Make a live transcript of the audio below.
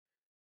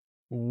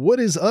What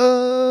is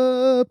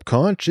up,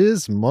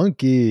 conscious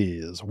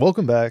monkeys?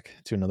 Welcome back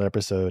to another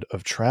episode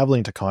of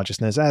Traveling to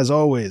Consciousness. As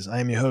always, I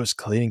am your host,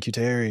 Clayton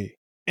Cuteri.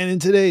 And in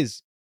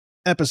today's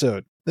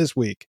episode, this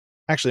week,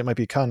 actually it might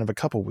be kind of a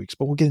couple weeks,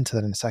 but we'll get into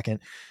that in a second.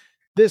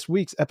 This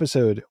week's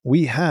episode,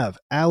 we have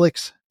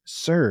Alex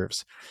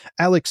Serves.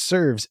 Alex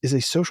Serves is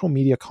a social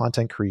media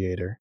content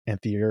creator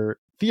and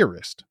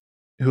theorist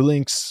who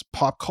links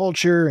pop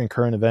culture and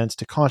current events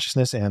to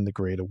consciousness and the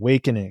Great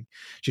Awakening.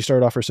 She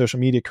started off her social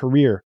media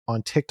career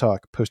on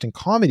TikTok, posting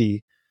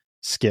comedy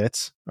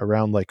skits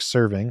around like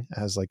serving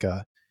as like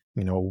a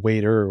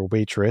waiter or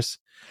waitress.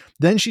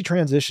 Then she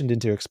transitioned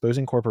into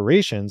exposing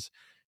corporations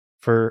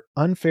for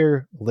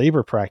unfair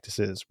labor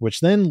practices, which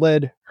then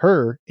led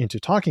her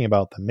into talking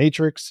about the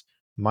Matrix,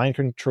 mind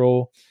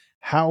control,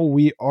 how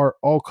we are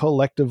all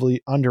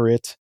collectively under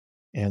it,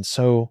 and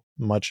so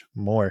much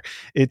more.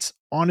 It's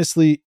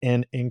honestly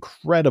an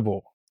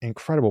incredible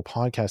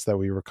podcast that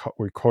we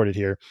recorded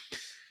here.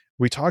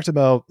 We talked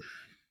about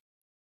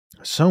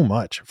so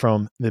much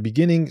from the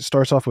beginning.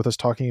 Starts off with us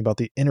talking about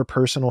the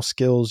interpersonal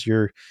skills,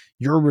 your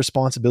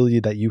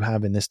responsibility that you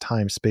have in this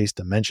time space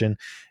dimension.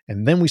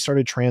 And then we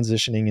started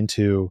transitioning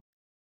into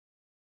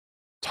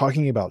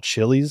talking about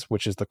Chili's,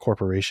 which is the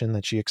corporation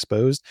that she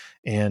exposed.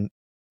 And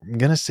I'm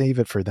going to save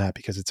it for that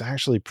because it's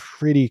actually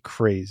pretty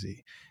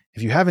crazy.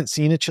 If you haven't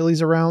seen a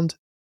Chili's around,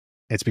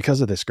 it's because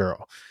of this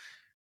girl.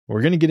 We're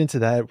going to get into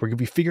that.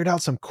 We figured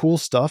out some cool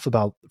stuff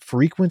about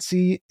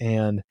frequency,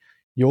 and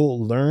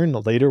you'll learn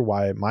later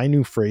why my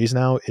new phrase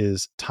now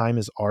is time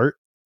is art.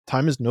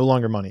 Time is no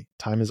longer money.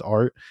 Time is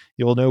art.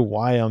 You'll know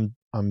why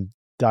I'm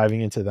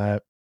diving into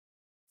that.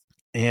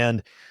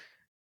 And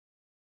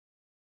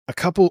a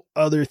couple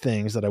other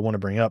things that I want to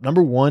bring up.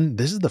 Number one,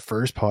 this is the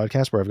first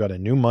podcast where I've got a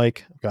new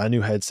mic, I've got a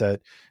new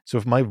headset. So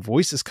if my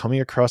voice is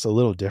coming across a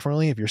little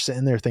differently, if you're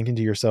sitting there thinking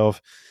to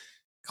yourself,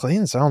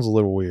 Clayton sounds a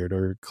little weird,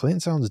 or Clayton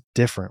sounds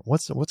different,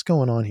 what's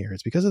going on here?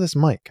 It's because of this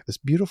mic, this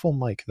beautiful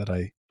mic that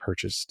I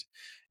purchased,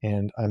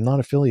 and I'm not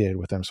affiliated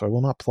with them, so I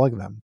will not plug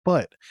them.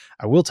 But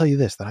I will tell you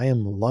this, that I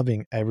am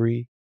loving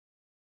every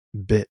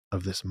bit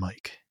of this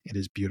mic. It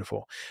is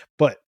beautiful.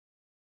 But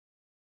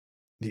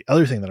the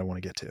other thing that I want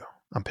to get to,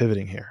 I'm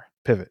pivoting here.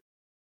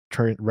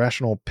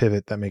 Rational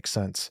pivot that makes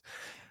sense.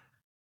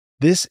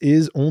 This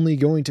is only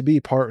going to be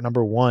part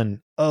number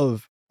one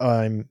of,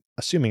 I'm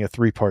assuming, a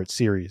 3-part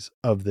series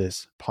of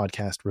this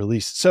podcast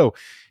release. So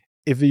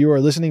if you are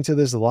listening to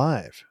this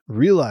live,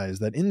 realize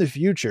that in the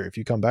future, if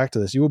you come back to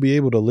this, you will be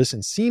able to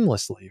listen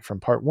seamlessly from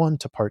part 1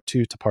 to part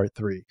 2 to part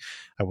 3.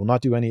 I will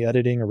not do any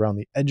editing around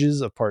the edges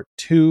of part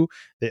 2.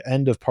 The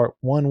end of part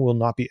 1 will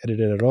not be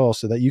edited at all,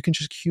 so that you can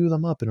just cue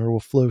them up and it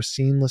will flow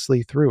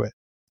seamlessly through it.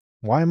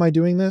 Why am I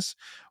doing this?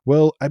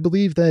 Well, I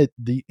believe that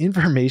the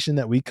information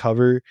that we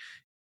cover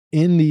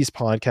in these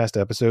podcast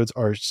episodes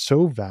are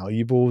so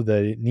valuable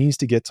that it needs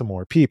to get to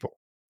more people.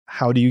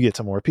 How do you get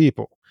to more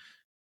people?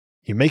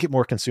 You make it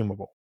more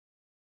consumable.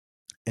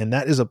 And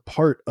that is a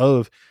part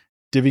of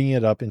divvying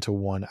it up into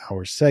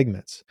 1-hour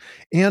segments.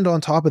 And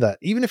on top of that,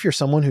 even if you're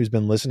someone who's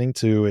been listening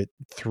to it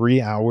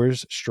 3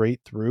 hours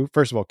straight through,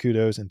 first of all,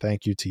 kudos and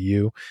thank you to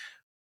you.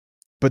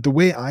 But the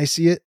way I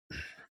see it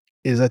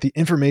is that the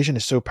information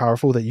is so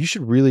powerful that you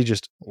should really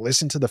just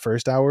listen to the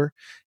first hour,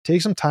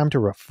 take some time to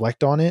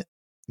reflect on it,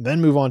 then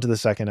move on to the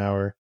second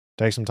hour,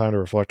 take some time to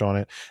reflect on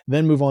it,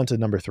 then move on to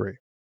number 3.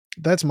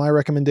 That's my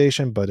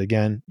recommendation. But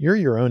again, you're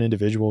your own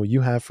individual.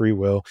 You have free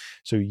will.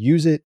 So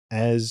use it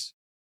as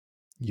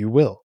you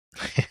will.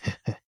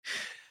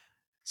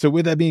 So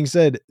with that being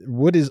said,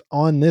 what is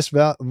on this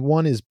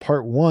one is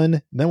part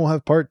 1, then we'll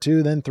have part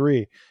 2, then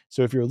 3.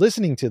 So if you're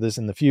listening to this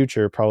in the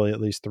future, probably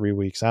at least 3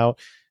 weeks out,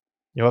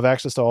 you'll have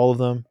access to all of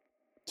them.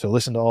 So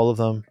listen to all of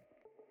them.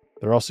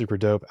 They're all super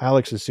dope.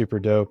 Alex is super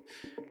dope.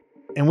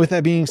 And with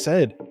that being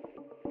said,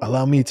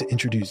 allow me to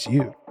introduce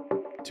you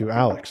to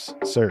Alex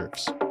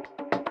Serves.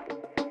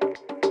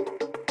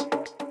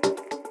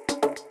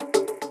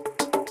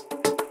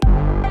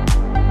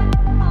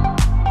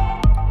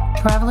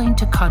 Traveling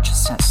to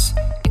Consciousness,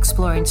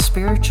 exploring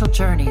spiritual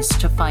journeys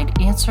to find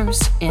answers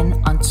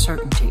in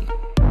uncertainty.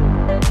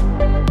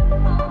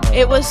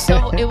 It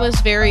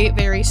was very,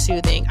 very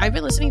soothing. I've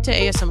been listening to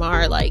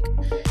ASMR like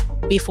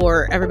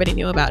before everybody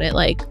knew about it,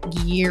 like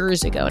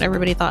years ago, and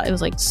everybody thought it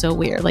was like so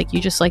weird. Like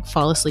you just like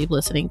fall asleep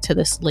listening to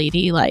this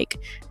lady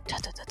like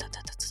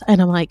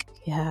and I'm like,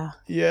 yeah.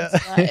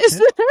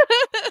 It's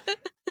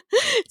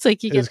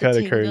like you get kind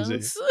of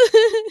crazy.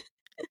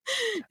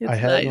 I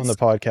had on the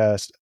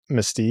podcast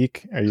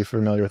Mystique. Are you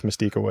familiar with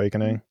Mystique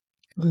Awakening?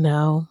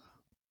 No,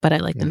 but I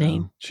like the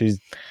name. She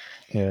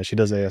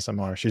does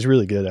ASMR. She's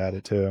really good at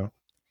it too.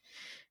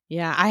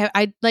 Yeah,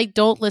 I like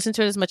don't listen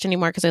to it as much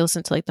anymore because I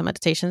listen to like the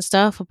meditation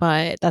stuff,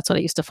 but that's what I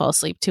used to fall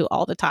asleep to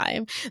all the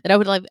time. That I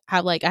would like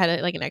have like I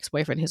had like an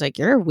ex-boyfriend who's like,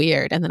 you're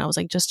weird, and then I was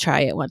like, just try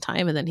it one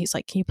time, and then he's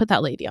like, can you put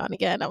that lady on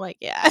again? I'm like,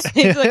 yeah.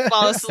 He's like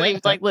fall asleep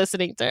like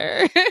listening to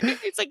her.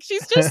 He's like,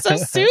 she's just so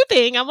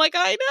soothing. I'm like,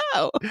 I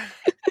know.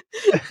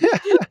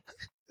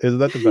 Isn't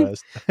that the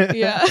best?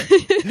 Yeah.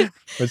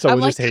 When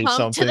someone I'm just like, hates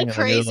come something to the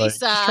crazy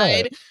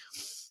side.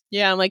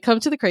 Yeah, I'm like, come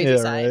to the crazy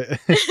side.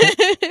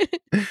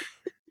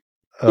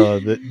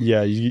 Right.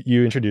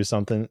 You introduce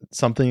something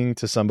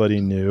to somebody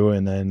new,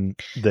 and then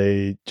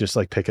they just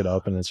like pick it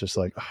up, and it's just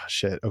like, oh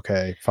shit,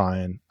 okay,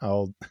 fine,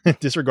 I'll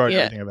disregard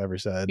everything I've ever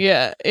said.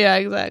 Yeah,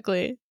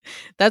 exactly.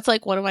 That's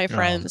like one of my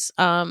friends,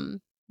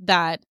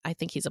 that I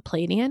think he's a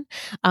Pleiadian.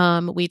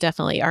 We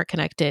definitely are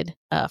connected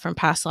from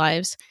past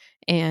lives,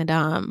 and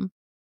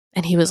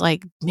he was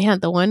like, man,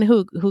 the one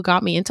who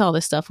got me into all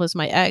this stuff was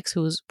my ex,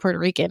 who was Puerto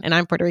Rican, and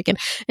I'm Puerto Rican.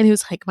 And he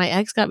was like, my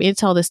ex got me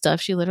into all this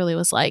stuff. She literally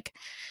was like,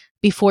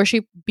 before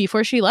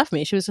she left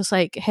me, she was just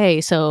like, hey,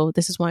 so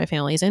this is what my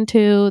family's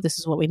into. This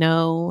is what we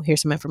know.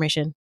 Here's some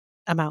information.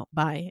 I'm out.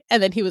 Bye.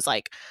 And then he was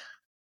like,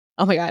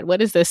 oh my God,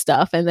 what is this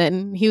stuff? And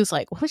then he was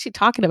like, what was she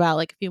talking about?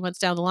 Like a few months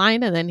down the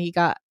line. And then he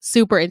got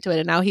super into it.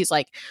 And now he's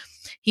like,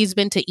 he's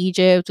been to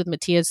Egypt with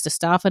Matthias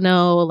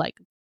DeStefano, like,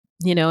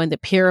 you know, in the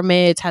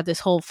pyramids, had this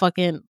whole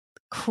fucking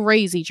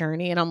crazy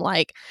journey. And I'm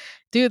like,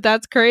 dude,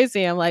 that's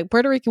crazy. I'm like,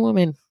 Puerto Rican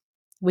women,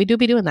 we do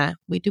be doing that.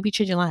 We do be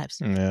changing lives.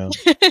 Yeah.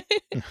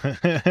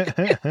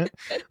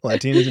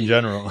 Latinos in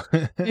general.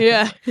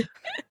 Yeah.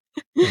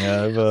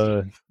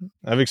 Yeah,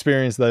 I've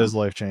experienced those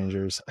life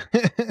changers.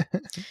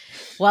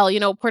 Well,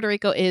 you know, Puerto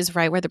Rico is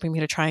right where the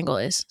Bermuda Triangle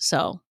is,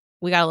 so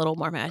we got a little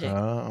more magic.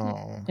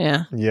 Oh,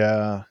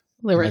 yeah,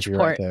 the rich port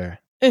right there.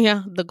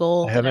 Yeah, the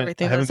gold and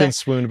everything. I haven't been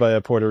swooned by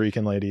a Puerto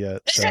Rican lady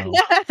yet. So.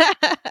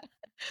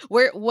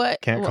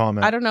 What? Can't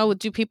comment. I don't know.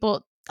 Do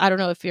people? I don't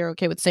know if you're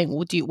okay with saying.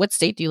 What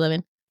state do you live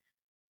in?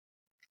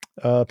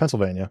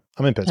 Pennsylvania.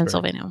 I'm in Pittsburgh.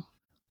 Pennsylvania.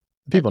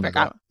 People know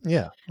that.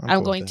 Yeah.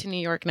 I'm going to New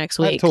York next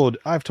week.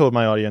 I've told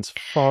my audience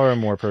far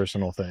more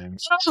personal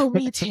things. Oh,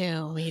 me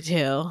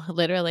too.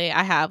 Literally,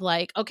 I have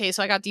like, okay,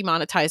 so I got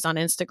demonetized on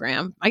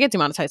Instagram. I get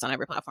demonetized on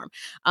every platform.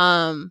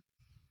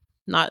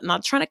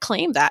 Not trying to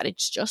claim that.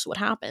 It's just what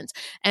happens.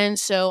 And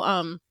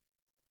so,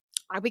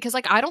 because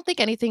like, I don't think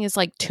anything is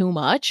like too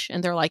much.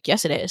 And they're like,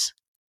 yes, it is.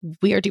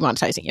 We are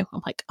demonetizing you.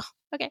 I'm like, oh,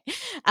 okay.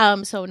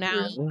 So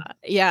now,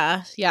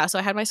 so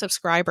I had my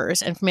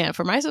subscribers, and man,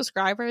 for my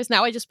subscribers,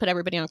 now I just put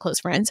everybody on close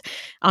friends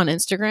on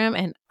Instagram,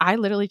 and I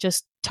literally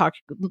just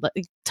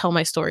tell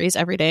my stories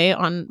every day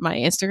on my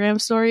Instagram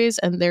stories,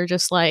 and they're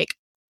just like,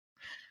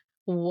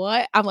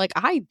 what? I'm like,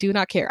 I do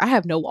not care. I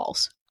have no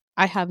walls.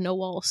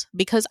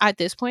 Because at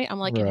this point, I'm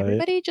like, can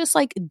everybody just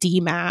like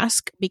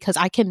demask, because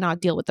I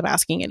cannot deal with the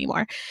masking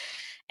anymore.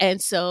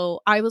 And so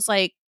I was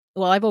like,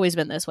 well, I've always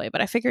been this way,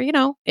 but I figure, you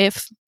know,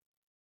 if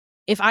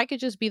I could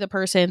just be the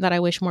person that I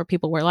wish more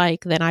people were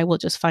like, then I will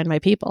just find my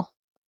people.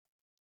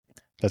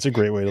 That's a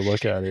great way to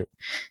look at it.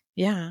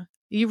 Yeah.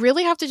 You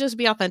really have to just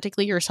be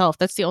authentically yourself.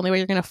 That's the only way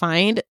you're going to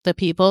find the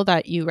people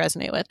that you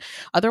resonate with.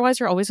 Otherwise,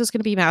 you're always just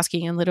going to be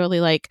masking and literally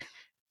like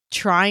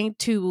trying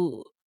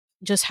to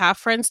just have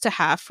friends,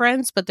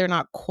 but they're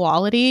not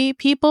quality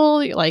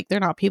people. Like, they're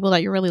not people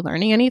that you're really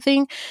learning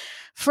anything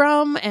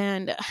from.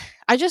 And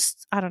I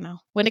don't know.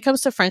 When it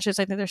comes to friendships,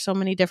 I think there's so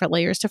many different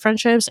layers to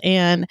friendships,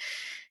 and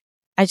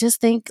I just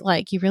think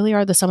like you really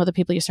are the sum of the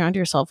people you surround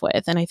yourself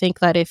with. And I think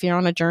that if you're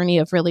on a journey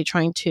of really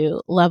trying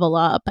to level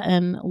up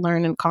and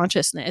learn in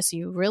consciousness,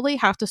 you really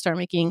have to start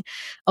making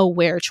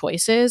aware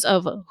choices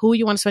of who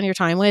you want to spend your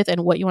time with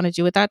and what you want to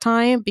do at that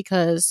time,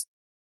 because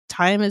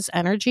time is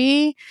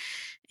energy.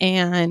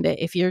 And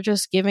if you're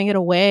just giving it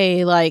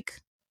away, like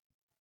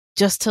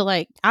just to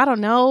like, I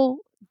don't know,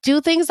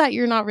 do things that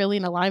you're not really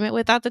in alignment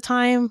with at the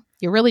time,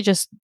 you're really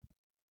just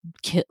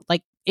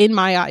like, in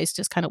my eyes,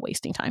 just kind of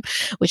wasting time,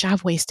 which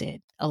I've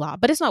wasted a lot,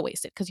 but it's not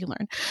wasted because you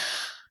learn.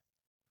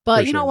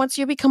 But you know, once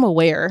you become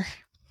aware,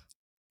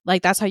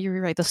 like that's how you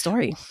rewrite the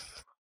story.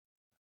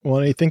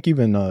 Well, I think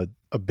even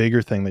a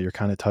bigger thing that you're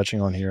kind of touching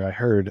on here, I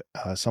heard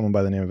someone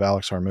by the name of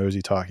Alex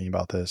Hormozy talking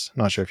about this.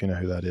 I'm not sure if you know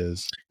who that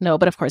is. No,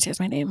 but of course he has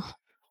my name.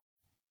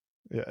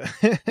 Yeah.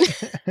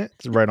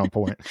 It's right on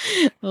point.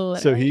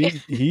 So he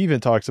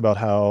even talks about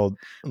how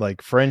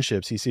like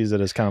friendships, he sees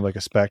it as kind of like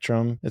a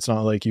spectrum. It's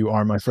not like you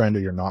are my friend or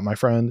you're not my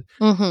friend.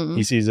 Mm-hmm.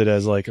 He sees it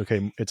as like,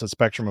 okay, it's a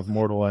spectrum of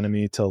mortal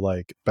enemy to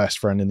like best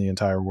friend in the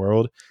entire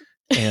world.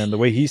 And the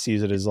way he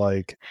sees it is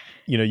like,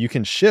 you know, you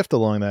can shift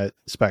along that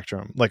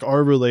spectrum. Like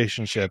our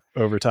relationship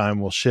over time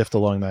will shift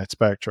along that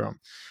spectrum.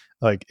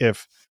 Like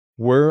if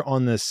we're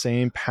on the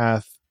same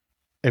path,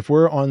 if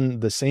we're on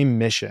the same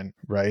mission,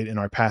 right, and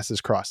our paths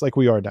is crossed like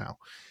we are now,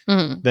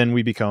 then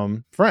we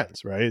become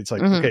friends, right? It's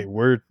like, okay,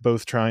 we're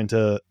both trying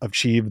to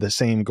achieve the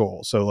same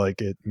goal. So like,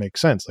 it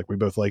makes sense. Like we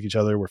both like each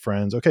other. We're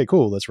friends. Okay,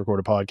 cool. Let's record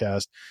a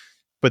podcast.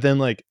 But then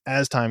like,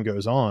 as time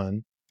goes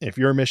on, if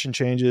your mission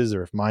changes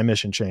or if my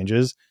mission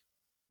changes,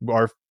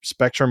 our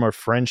spectrum of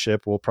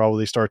friendship will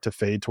probably start to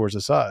fade towards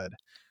the side.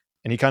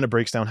 And he kind of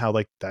breaks down how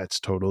like, that's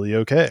totally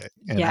okay.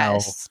 And how,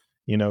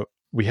 you know,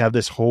 we have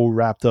this whole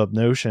wrapped up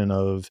notion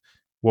of,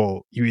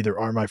 well, you either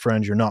are my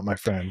friend, you're not my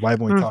friend. Why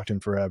haven't we talked in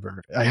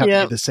forever? I have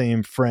to be the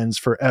same friends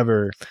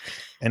forever.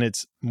 And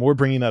it's more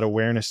bringing that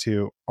awareness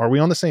to, are we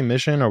on the same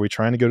mission? Are we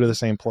trying to go to the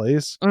same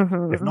place?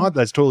 If not,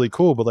 that's totally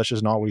cool, but let's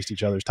just not waste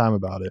each other's time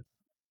about it.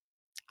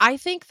 I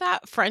think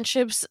that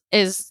friendships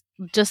is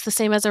just the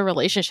same as a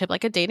relationship,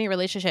 like a dating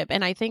relationship.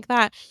 And I think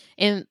that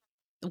in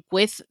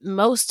with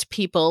most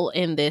people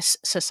in this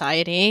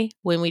society,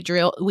 when we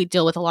deal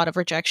with a lot of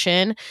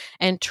rejection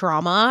and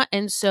trauma.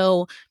 And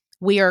so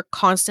we are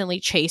constantly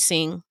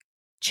chasing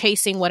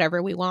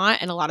whatever we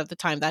want. And a lot of the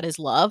time that is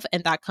love.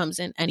 And that comes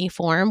in any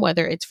form,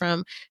 whether it's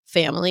from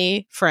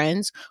family,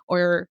 friends,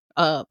 or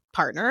a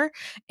partner.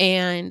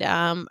 And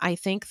I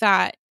think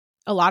that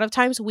a lot of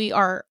times we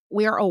are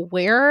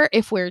aware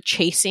if we're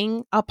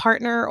chasing a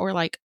partner or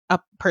like a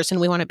person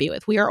we want to be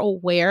with. We are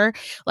aware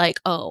like,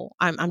 oh,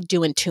 I'm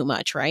doing too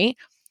much, right?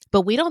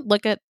 But we don't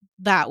look at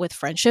that with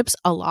friendships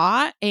a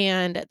lot.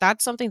 And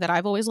that's something that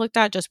I've always looked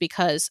at, just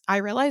because I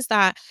realized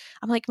that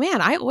I'm like, man,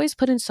 I always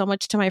put in so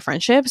much to my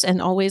friendships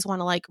and always want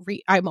to like,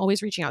 I'm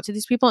always reaching out to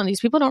these people, and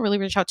these people don't really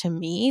reach out to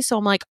me. So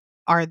I'm like,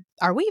 are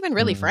we even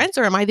really friends,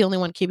 or am I the only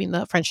one keeping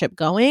the friendship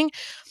going?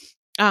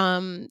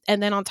 And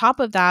then on top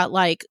of that,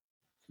 like,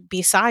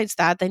 besides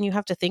that, then you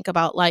have to think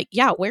about like,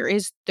 yeah, where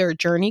is their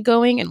journey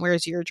going and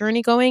where's your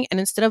journey going? And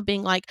instead of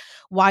being like,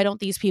 why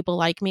don't these people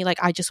like me?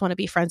 Like, I just want to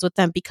be friends with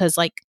them because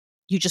like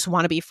you just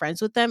want to be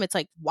friends with them. It's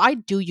like, why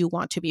do you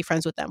want to be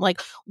friends with them?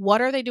 Like, what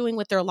are they doing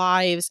with their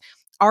lives?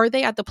 Are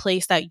they at the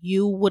place that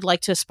you would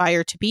like to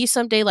aspire to be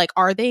someday? Like,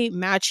 are they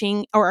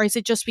matching, or is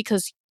it just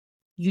because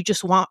you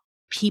just want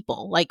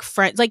people, like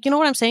friends? Like, you know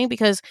what I'm saying?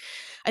 Because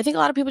I think a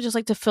lot of people just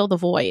like to fill the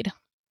void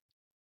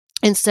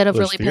instead of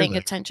really paying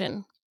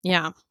attention.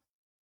 Yeah.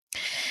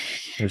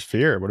 There's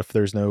fear. What if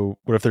there's no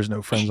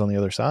friends on the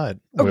other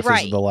side? What if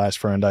this is the last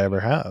friend I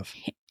ever have?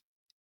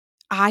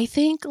 I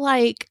think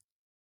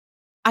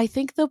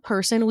the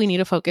person we need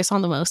to focus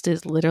on the most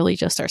is literally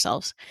just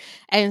ourselves.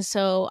 And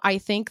so I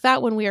think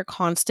that when we are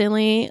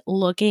constantly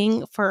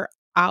looking for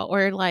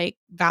outward like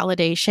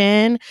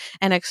validation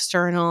and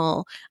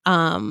external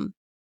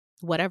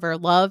whatever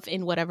love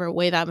in whatever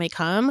way that may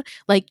come,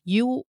 like,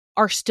 you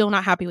are still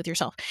not happy with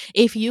yourself.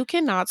 If you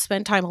cannot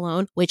spend time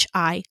alone, which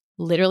I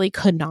literally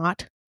could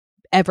not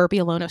ever be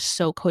alone, I was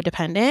so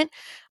codependent.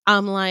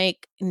 I'm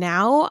like,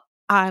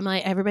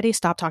 everybody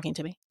stop talking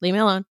to me. Leave me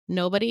alone.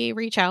 Nobody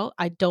reach out.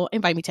 Don't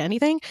invite me to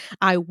anything.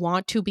 I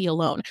want to be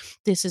alone.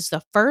 This is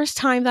the first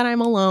time that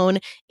I'm alone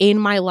in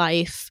my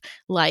life.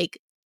 Like,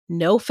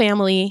 no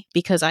family,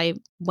 because I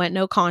went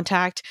no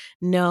contact,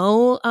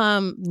 no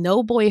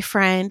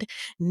boyfriend,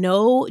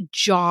 no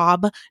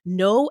job,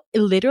 no,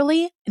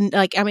 literally,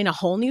 like, I'm in a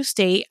whole new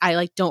state. I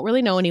like don't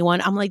really know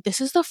anyone. I'm like, this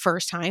is the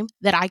first time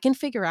that I can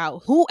figure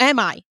out who am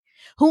I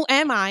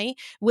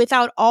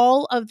without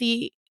all of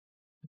the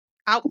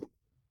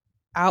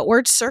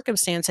outward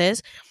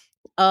circumstances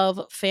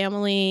of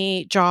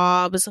family,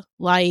 jobs,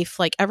 life,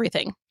 like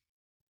everything.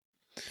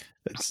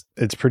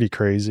 It's pretty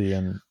crazy.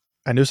 And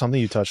I know something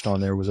you touched on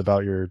there was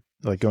about your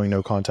like going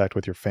no contact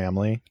with your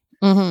family.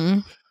 Mm-hmm.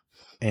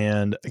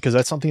 And because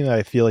that's something that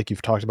I feel like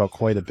you've talked about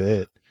quite a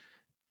bit.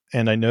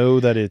 And I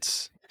know that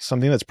it's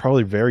something that's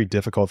probably very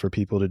difficult for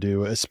people to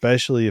do,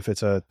 especially if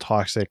it's a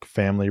toxic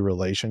family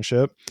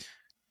relationship.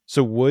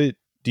 So what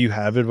do you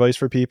have advice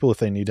for people if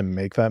they need to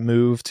make that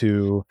move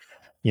to,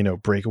 you know,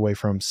 break away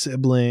from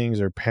siblings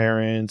or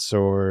parents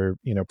or,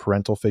 you know,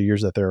 parental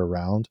figures that they're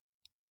around?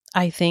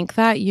 I think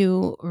that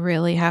you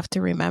really have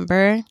to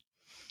remember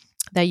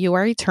that you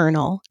are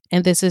eternal,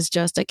 and this is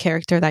just a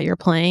character that you're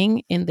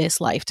playing in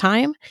this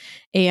lifetime,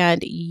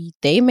 and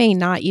they may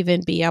not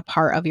even be a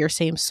part of your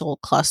same soul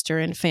cluster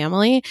and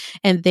family,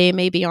 and they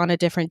may be on a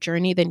different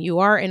journey than you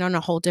are and on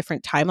a whole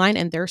different timeline,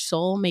 and their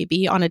soul may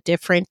be on a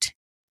different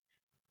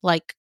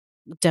like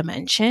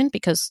dimension,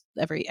 because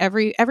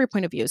every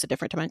point of view is a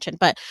different dimension,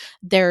 but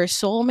their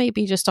soul may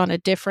be just on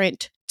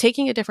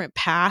taking a different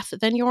path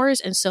than yours.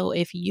 And so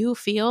if you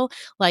feel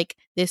like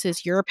this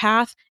is your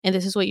path and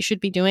this is what you should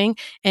be doing,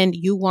 and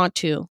you want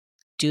to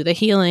do the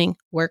healing,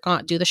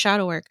 do the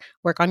shadow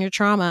work on your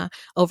trauma,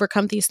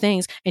 overcome these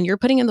things, and you're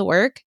putting in the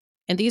work,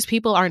 and these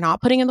people are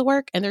not putting in the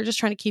work, and they're just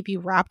trying to keep you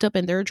wrapped up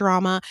in their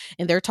drama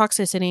and their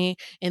toxicity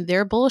and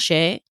their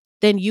bullshit,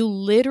 then you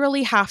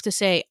literally have to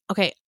say,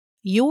 okay,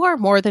 you are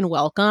more than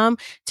welcome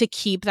to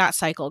keep that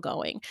cycle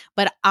going,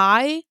 but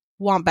I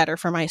want better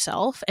for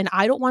myself, and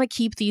I don't want to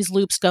keep these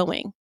loops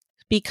going,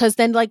 because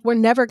then like we're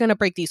never going to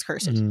break these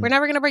curses. We're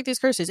never going to break these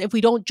curses if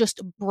we don't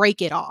just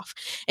break it off.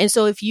 And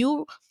so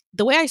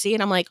the way I see it,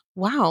 I'm like,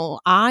 wow,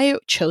 I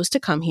chose to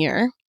come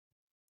here.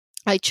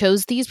 I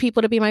chose these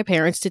people to be my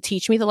parents, to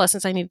teach me the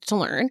lessons I needed to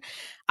learn.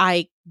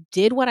 I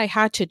did what I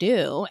had to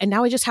do, and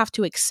now I just have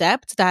to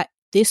accept that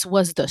this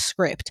was the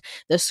script.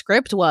 The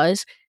script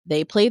was,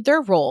 they played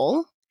their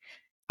role,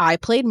 I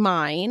played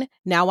mine.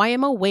 Now I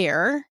am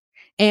aware,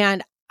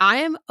 and I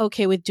am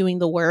okay with doing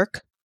the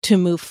work to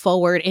move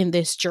forward in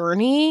this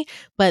journey,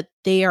 but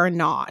they are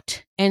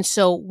not. And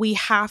so we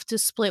have to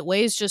split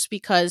ways, just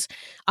because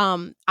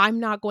I'm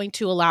not going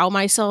to allow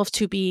myself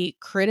to be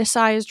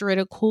criticized,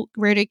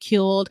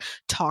 ridiculed,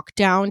 talked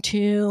down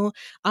to,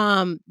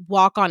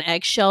 walk on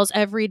eggshells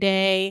every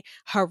day,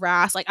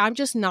 harassed. Like, I'm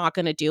just not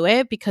going to do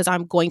it, because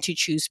I'm going to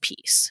choose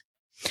peace.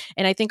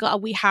 And I think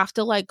we have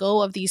to let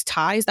go of these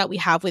ties that we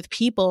have with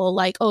people,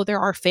 like, oh, they're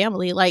our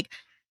family. Like,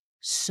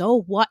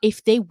 So what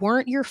if they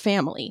weren't your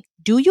family?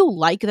 Do you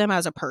like them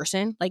as a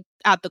person? Like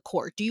at the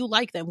core, do you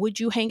like them? Would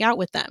you hang out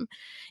with them?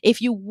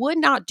 If you would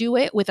not do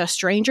it with a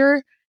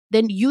stranger,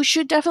 then you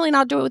should definitely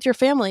not do it with your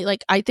family.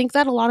 Like, I think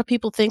that a lot of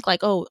people think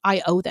like, oh,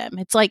 I owe them.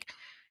 It's like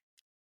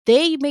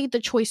they made the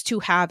choice to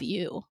have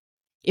you.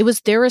 It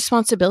was their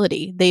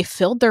responsibility. They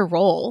filled their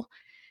role.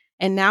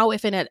 And now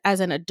if as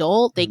an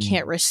adult, they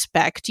can't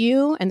respect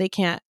you and they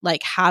can't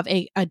like have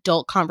a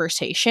adult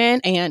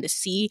conversation and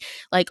see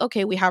like,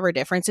 okay, we have our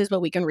differences, but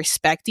we can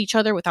respect each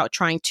other without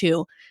trying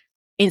to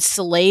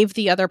enslave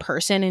the other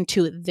person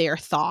into their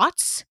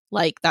thoughts.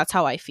 Like, that's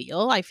how I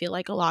feel. I feel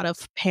like a lot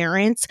of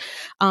parents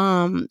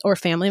or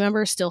family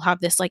members still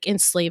have this like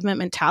enslavement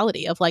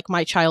mentality of like,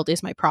 my child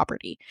is my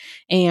property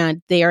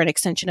and they are an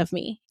extension of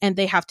me and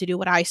they have to do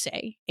what I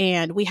say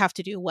and we have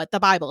to do what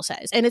the Bible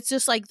says. And it's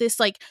just like this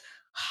like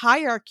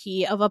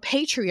hierarchy of a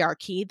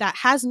patriarchy that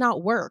has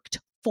not worked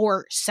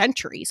for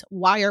centuries.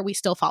 Why are we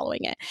still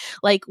following it?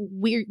 Like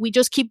we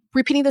just keep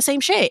repeating the same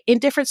shit in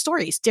different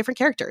stories, different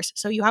characters.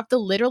 So you have to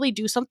literally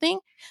do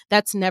something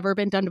that's never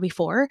been done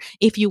before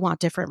if you want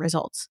different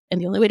results. And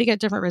the only way to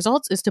get different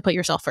results is to put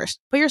yourself first.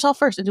 Put yourself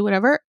first and do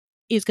whatever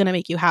is going to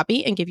make you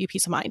happy and give you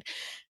peace of mind.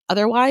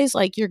 Otherwise,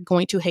 like, you're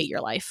going to hate your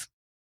life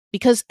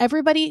because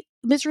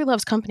misery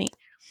loves company.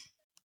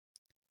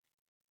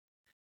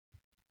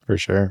 For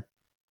sure.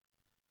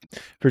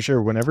 For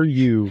sure. Whenever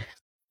you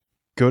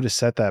go to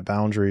set that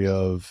boundary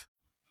of,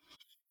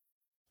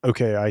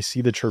 okay, I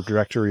see the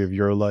trajectory of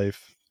your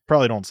life.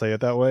 Probably don't say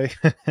it that way.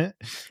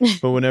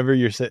 But whenever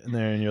you're sitting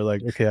there and you're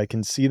like, okay, I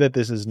can see that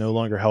this is no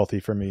longer healthy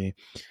for me.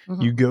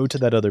 Mm-hmm. You go to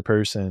that other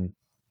person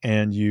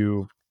and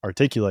you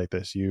articulate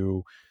this.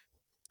 You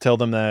tell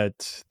them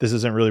that this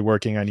isn't really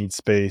working. I need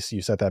space.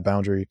 You set that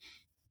boundary.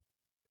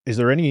 Is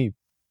there any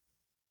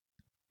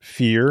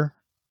fear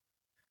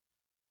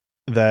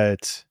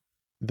that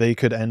they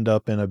could end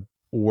up in a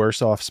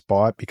worse off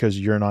spot because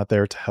you're not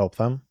there to help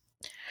them?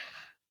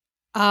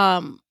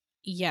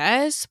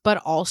 Yes, but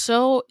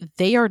also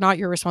they are not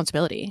your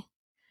responsibility.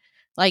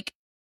 Like,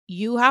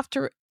 you have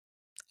to,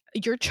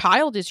 your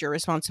child is your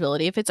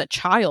responsibility. If it's a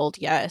child,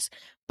 yes.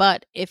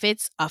 But if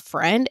it's a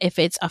friend, if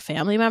it's a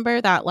family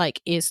member that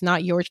like is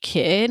not your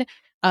kid,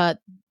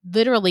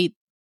 literally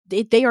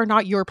they are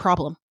not your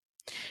problem.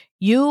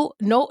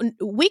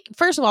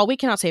 First of all, we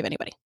cannot save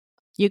anybody.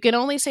 You can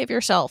only save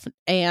yourself,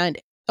 and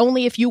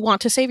only if you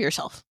want to save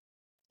yourself.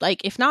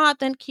 Like, if not,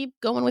 then keep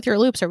going with your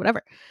loops or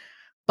whatever.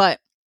 But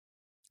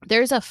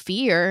there's a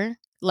fear,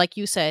 like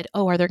you said,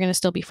 oh, are there going to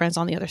still be friends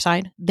on the other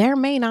side? There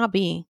may not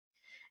be.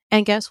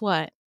 And guess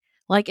what?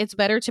 Like, it's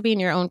better to be in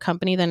your own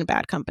company than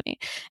bad company.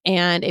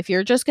 And if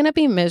you're just going to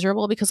be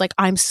miserable because like,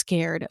 I'm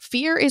scared,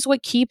 fear is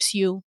what keeps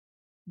you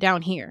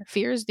down here.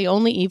 Fear is the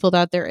only evil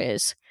that there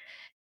is.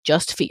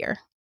 Just fear.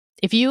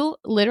 If you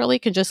literally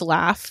can just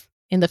laugh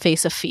in the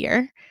face of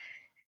fear,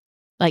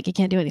 like, it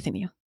can't do anything to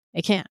you.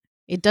 It can't.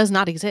 It does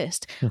not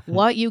exist.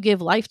 What you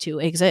give life to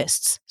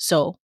exists.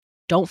 So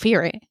don't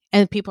fear it.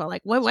 And people are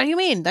like, what do you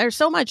mean? There's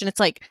so much. And it's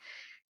like,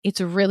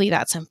 it's really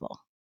that simple.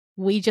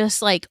 We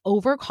just like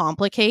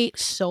overcomplicate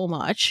so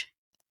much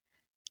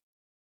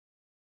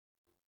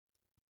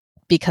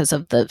because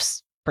of the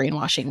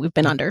brainwashing we've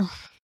been under.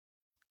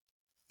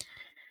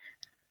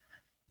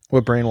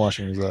 What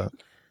brainwashing is that?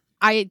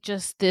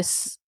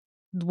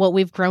 What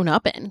we've grown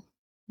up in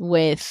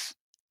with,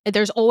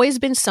 there's always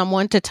been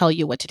someone to tell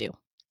you what to do.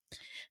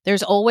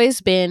 There's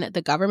always been,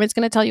 the government's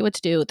going to tell you what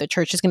to do. The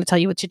church is going to tell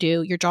you what to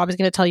do. Your job is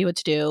going to tell you what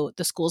to do.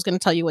 The school's going to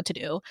tell you what to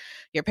do.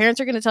 Your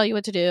parents are going to tell you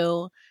what to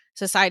do.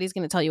 Society's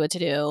going to tell you what to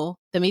do.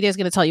 The media is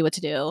going to tell you what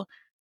to do.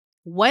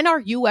 When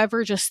are you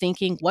ever just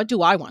thinking, what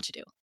do I want to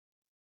do?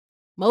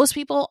 Most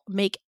people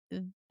make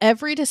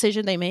every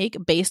decision they make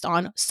based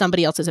on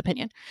somebody else's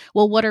opinion.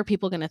 Well, what are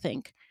people going to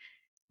think?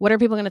 What are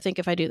people going to think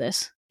if I do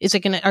this?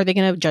 Are they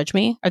going to judge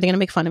me? Are they going to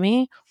make fun of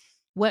me?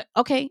 What?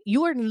 Okay,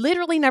 you are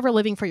literally never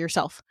living for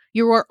yourself.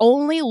 You are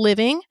only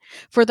living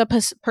for the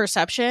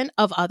perception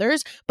of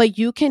others, but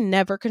you can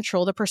never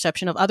control the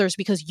perception of others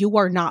because you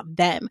are not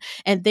them.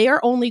 And they are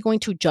only going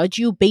to judge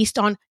you based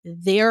on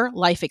their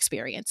life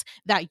experience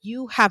that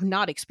you have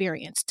not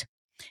experienced.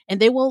 And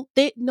they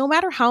no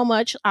matter how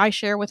much I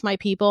share with my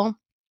people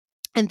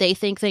and they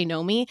think they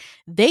know me,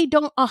 they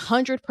don't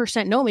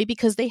 100% know me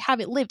because they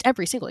haven't lived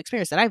every single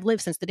experience that I've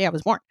lived since the day I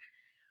was born.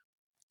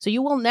 So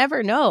you will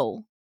never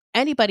know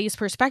anybody's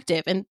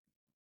perspective. And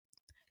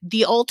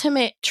the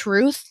ultimate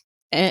truth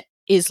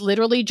is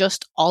literally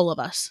just all of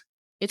us.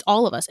 It's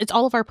all of us. It's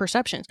all of our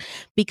perceptions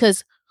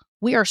because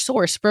we are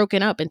source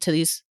broken up into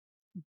these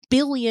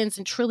billions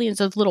and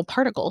trillions of little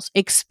particles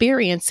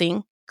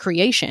experiencing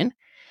creation.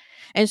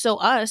 And so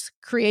us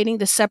creating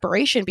the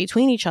separation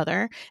between each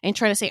other and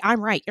trying to say,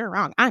 I'm right, you're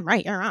wrong. I'm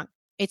right, you're wrong.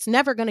 It's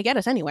never going to get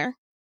us anywhere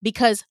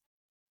because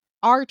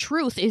our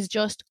truth is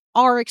just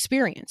our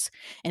experience,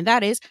 and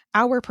that is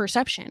our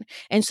perception.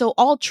 And so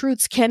all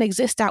truths can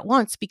exist at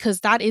once because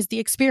that is the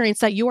experience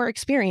that you are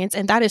experiencing,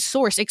 and that is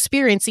source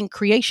experiencing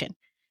creation.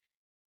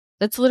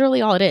 That's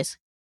literally all it is.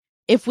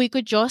 If we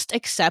could just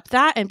accept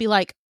that and be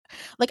like,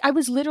 Like, I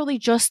was literally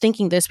just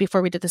thinking this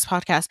before we did this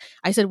podcast.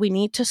 I said, we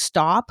need to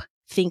stop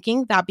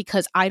thinking that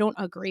because I don't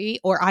agree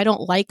or I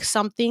don't like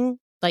something.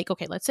 Like,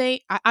 okay, let's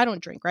say I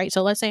don't drink, right?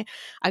 So let's say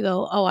I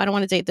go, oh, I don't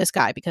want to date this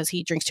guy because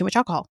he drinks too much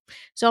alcohol.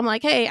 So I'm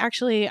like, hey,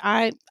 actually,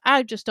 I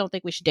just don't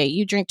think we should date.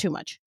 You drink too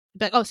much.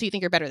 But, oh, so you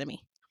think you're better than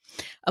me?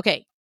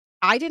 Okay,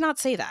 I did not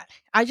say that.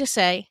 I just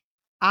say,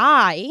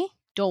 I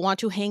don't want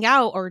to hang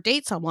out or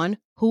date someone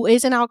who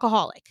is an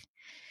alcoholic.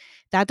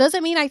 That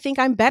doesn't mean I think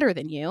I'm better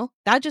than you.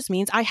 That just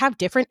means I have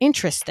different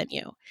interests than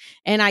you.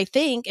 And I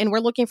think, and we're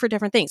looking for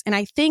different things. And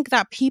I think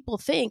that people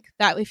think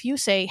that if you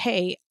say,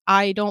 hey,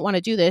 I don't want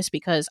to do this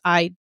because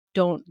I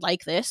don't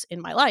like this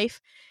in my life,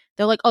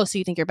 they're like, oh, so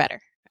you think you're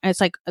better. And it's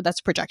like, that's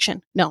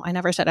projection. No, I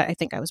never said I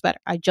think I was better.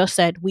 I just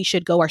said we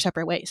should go our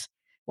separate ways.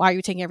 Why are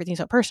you taking everything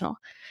so personal?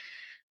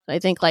 I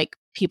think like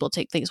people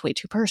take things way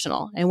too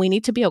personal, and we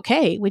need to be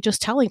okay with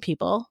just telling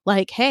people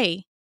like,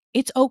 hey,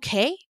 it's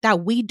okay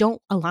that we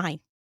don't align.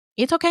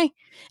 It's okay.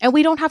 And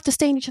we don't have to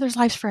stay in each other's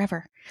lives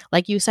forever.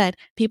 Like you said,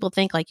 people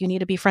think like you need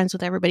to be friends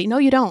with everybody. No,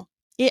 you don't.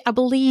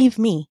 Believe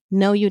me.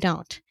 No, you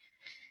don't.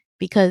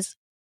 Because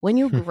when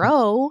you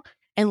grow,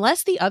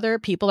 unless the other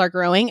people are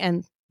growing,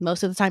 and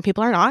most of the time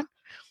people are not,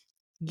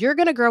 you're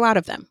going to grow out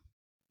of them.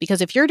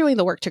 Because if you're doing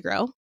the work to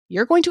grow,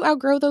 you're going to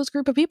outgrow those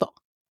group of people.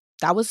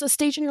 That was the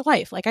stage in your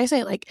life. Like I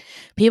say, like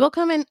people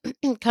come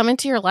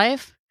into your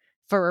life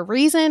for a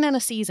reason and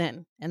a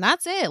season. And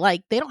that's it.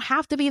 Like they don't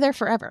have to be there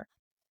forever.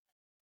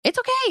 It's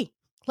okay.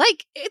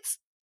 Like it's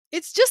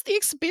just the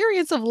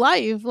experience of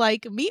life.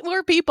 Like meet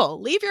more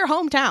people, leave your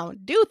hometown,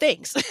 do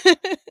things.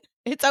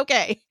 It's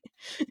okay.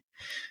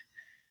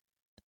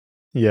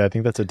 Yeah, I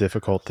think that's a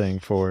difficult thing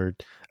for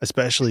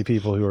especially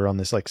people who are on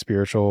this like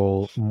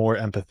spiritual, more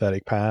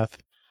empathetic path.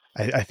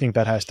 I think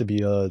that has to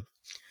be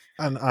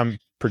I'm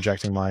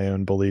projecting my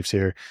own beliefs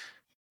here,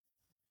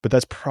 but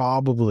that's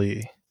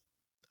probably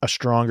a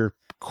stronger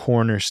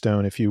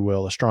cornerstone, if you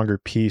will, a stronger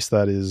piece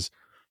that is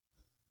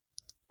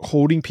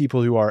holding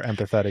people who are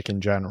empathetic in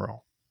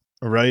general,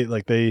 right?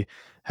 Like they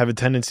have a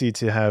tendency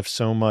to have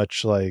so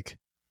much like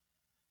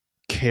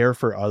care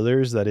for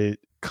others that it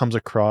comes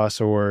across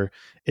or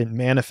it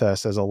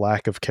manifests as a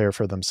lack of care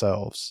for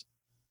themselves.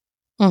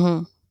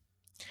 Mm-hmm.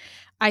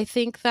 I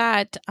think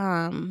that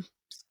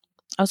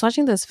I was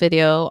watching this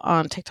video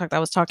on TikTok that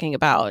was talking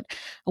about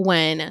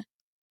when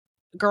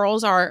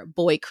girls are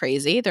boy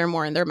crazy, they're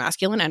more in their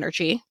masculine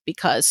energy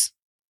because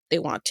they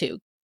want to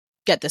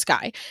get this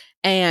guy.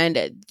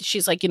 And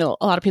she's like, a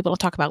lot of people don't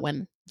talk about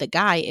when the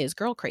guy is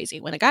girl crazy.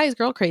 When a guy is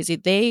girl crazy,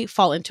 they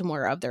fall into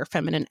more of their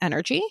feminine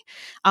energy.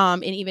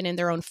 And even in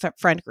their own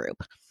friend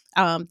group,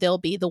 they'll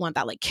be the one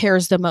that like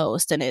cares the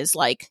most and is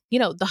like,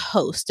 the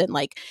host and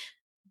like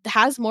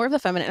has more of the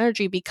feminine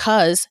energy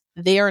because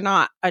they are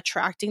not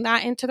attracting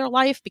that into their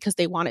life because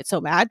they want it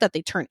so bad that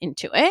they turn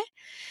into it.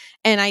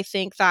 And I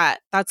think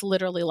that that's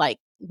literally like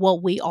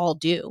what we all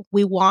do.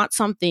 We want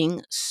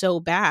something so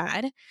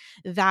bad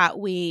that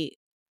we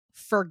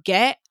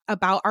forget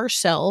about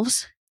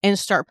ourselves and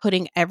start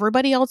putting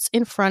everybody else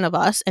in front of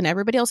us and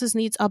everybody else's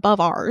needs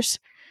above ours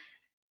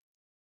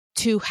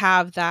to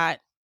have that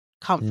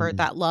comfort,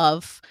 that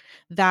love,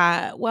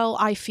 that, well,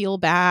 I feel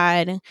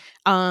bad.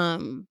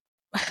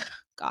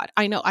 God,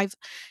 I know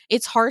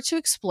it's hard to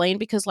explain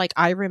because like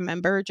I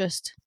remember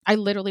I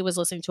literally was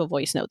listening to a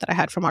voice note that I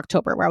had from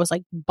October where I was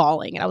like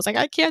bawling and I was like,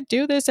 I can't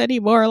do this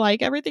anymore.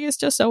 Like everything is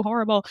just so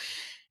horrible.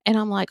 And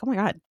I'm like, oh my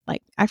God,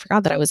 like I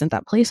forgot that I was in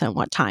that place at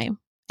one time.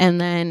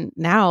 And then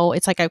now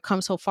it's like I've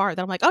come so far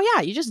that I'm like, oh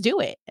yeah, you just do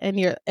it.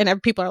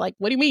 And people are like,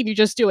 what do you mean you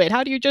just do it?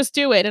 How do you just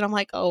do it? And I'm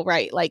like, oh,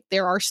 right. Like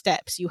there are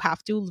steps. You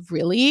have to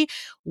really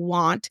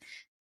want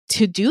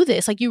to do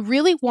this. Like you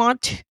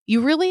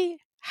really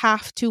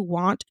have to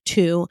want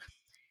to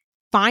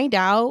find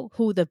out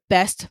who the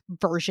best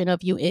version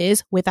of you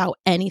is without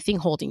anything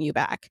holding you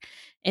back.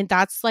 And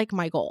that's like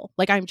my goal.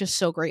 Like, I'm just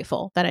so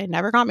grateful that I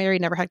never got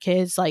married, never had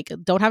kids, like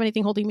don't have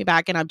anything holding me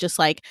back. And I'm just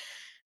like,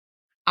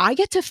 I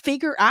get to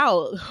figure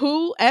out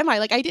who am I?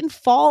 Like, I didn't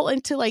fall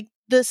into like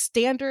the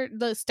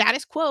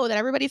status quo that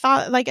everybody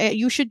thought like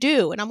you should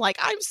do. And I'm like,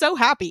 I'm so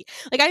happy.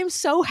 Like, I am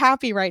so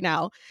happy right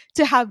now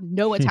to have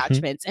no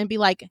attachments and be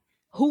like,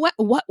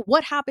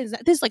 what happens?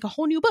 This is like a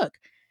whole new book.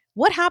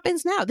 What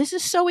happens now? This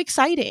is so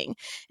exciting.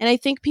 And I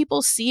think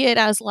people see it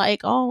as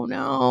like, oh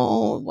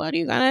no, what are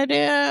you gonna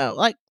do?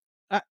 Like,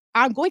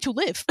 I'm going to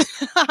live.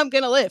 I'm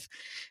gonna live.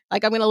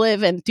 Like, I'm gonna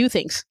live and do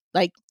things.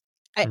 Like,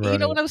 right. You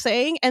know what I'm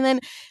saying? And then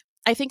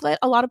I think that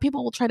a lot of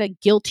people will try to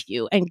guilt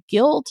you, and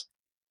guilt,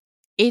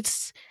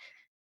 it's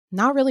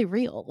not really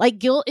real. Like,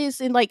 guilt is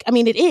in like, I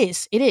mean, it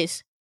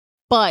is,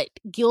 but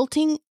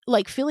guilting,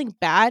 like feeling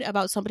bad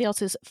about somebody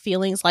else's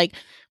feelings, like,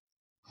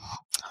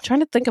 I'm trying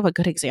to think of a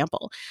good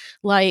example.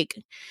 Like,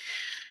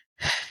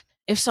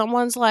 if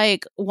someone's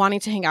like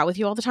wanting to hang out with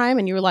you all the time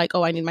and you're like,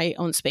 oh, I need my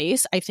own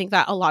space, I think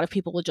that a lot of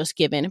people will just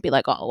give in and be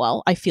like, oh,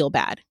 well, I feel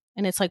bad.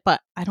 And it's like, but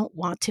I don't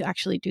want to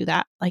actually do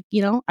that. Like,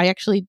 I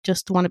actually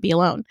just want to be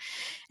alone.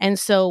 And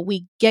so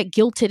we get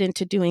guilted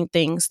into doing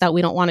things that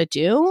we don't want to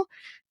do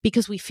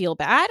because we feel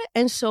bad.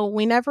 And so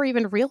we never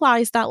even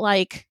realize that,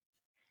 like,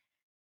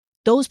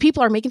 those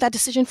people are making that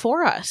decision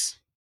for us,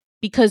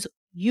 because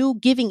you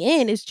giving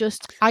in is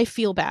just, I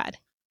feel bad.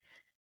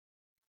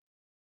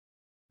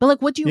 But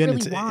like, what do you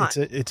really want?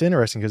 It's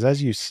interesting because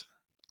as you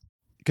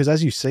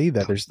say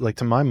that, there's like,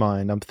 to my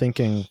mind, I'm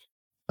thinking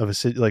of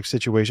like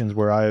situations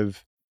where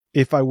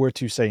if I were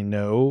to say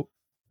no,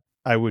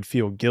 I would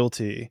feel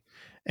guilty.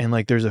 And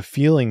like, there's a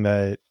feeling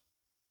that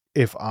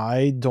if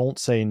I don't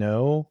say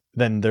no,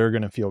 then they're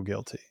going to feel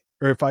guilty.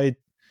 Or does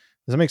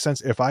that make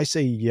sense? If I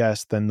say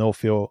yes, then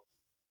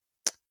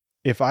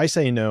if I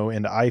say no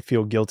and I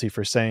feel guilty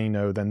for saying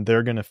no, then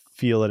they're going to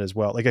feel it as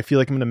well. Like, I feel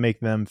like I'm going to make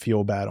them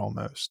feel bad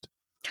almost.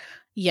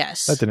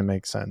 Yes. That didn't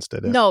make sense,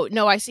 did it? No,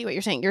 I see what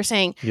you're saying. You're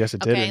saying, yes,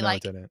 it did. Okay, no,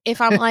 like, it didn't.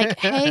 if I'm like,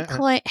 hey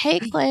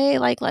Clay,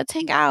 like, let's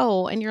hang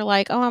out, and you're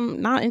like, oh,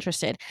 I'm not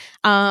interested.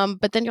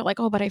 But then you're like,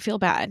 oh, but I feel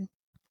bad.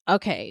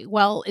 Okay,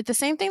 well, it's the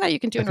same thing that you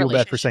can do in I feel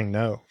relationship. bad for saying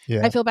no.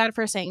 Yeah. I feel bad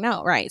for saying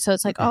no, right? So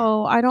it's like,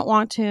 oh, I don't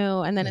want to,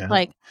 and then it's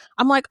like,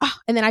 I'm like, oh,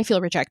 and then I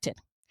feel rejected.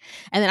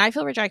 And then I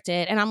feel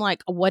rejected, and I'm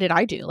like, what did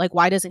I do? Like,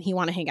 why doesn't he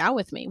want to hang out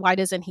with me? Why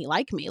doesn't he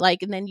like me?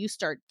 Like, and then you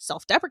start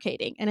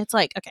self-deprecating, and it's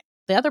like, okay,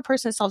 the other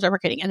person is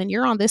self-deprecating, and then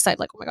you're on this side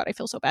like, oh my God, I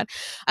feel so bad.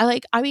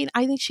 I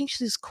think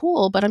she's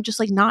cool, but I'm just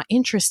like not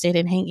interested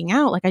in hanging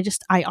out. Like,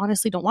 I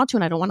honestly don't want to,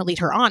 and I don't want to lead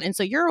her on. And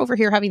so you're over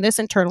here having this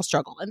internal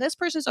struggle, and this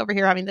person's over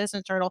here having this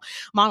internal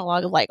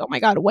monologue of like, oh my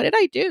God, what did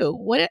I do?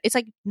 It's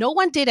like, no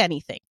one did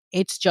anything.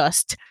 It's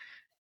just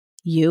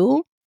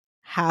you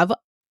have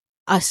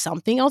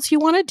something else you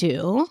want to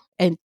do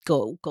and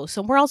go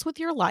somewhere else with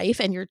your life,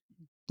 and you're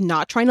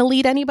not trying to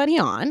lead anybody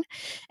on,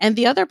 and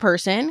the other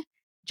person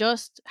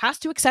just has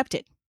to accept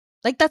it.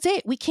 Like, that's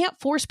it. We can't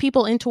force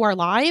people into our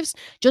lives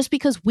just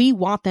because we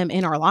want them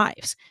in our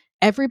lives.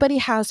 Everybody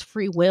has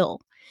free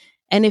will.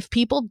 And if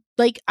people,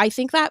 like, I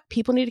think that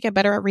people need to get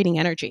better at reading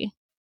energy,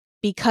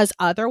 because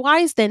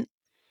otherwise then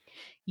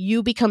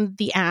you become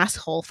the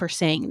asshole for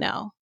saying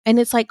no. And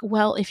it's like,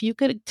 well, if you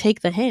could take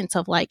the hint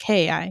of like,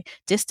 hey, I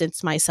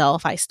distanced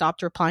myself, I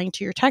stopped replying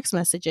to your text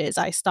messages,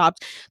 I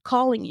stopped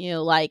calling you,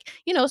 like,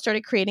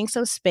 started creating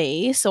some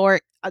space, or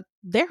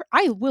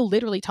I will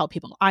literally tell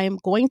people, I am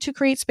going to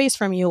create space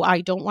from you.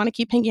 I don't want to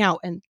keep hanging out.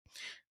 And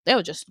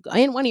they'll just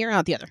in one ear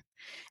out the other.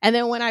 And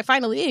then when I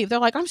finally leave, they're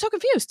like, I'm so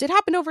confused. It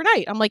happened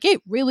overnight. I'm like,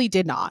 it really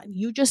did not.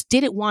 You just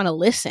didn't want to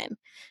listen.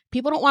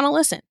 People don't want to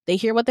listen. They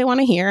hear what they want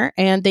to hear,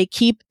 and they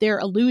keep their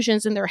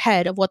illusions in their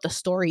head of what the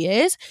story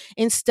is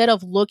instead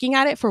of looking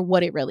at it for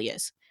what it really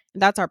is.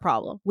 And that's our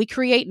problem. We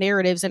create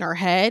narratives in our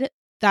head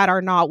that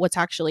are not what's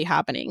actually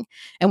happening.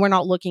 And we're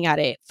not looking at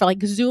it for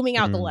like zooming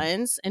out the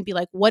lens and be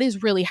like, what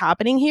is really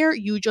happening here?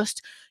 You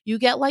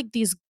get like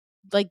these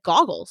like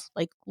goggles,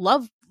 like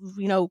love,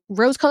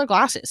 rose colored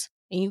glasses.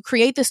 And you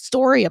create this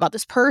story about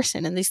this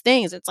person and these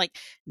things. It's like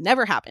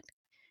never happened.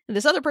 And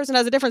this other person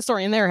has a different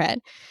story in their head.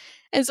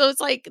 And so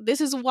it's like, this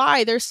is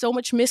why there's so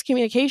much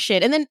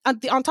miscommunication. And then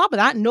on top of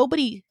that,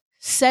 nobody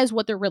says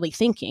what they're really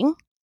thinking.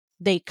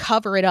 They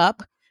cover it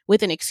up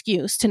with an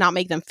excuse to not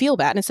make them feel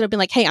bad, instead of being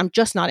like, hey, I'm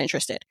just not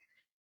interested.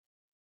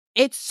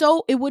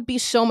 It would be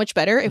so much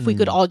better if we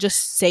could all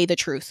just say the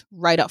truth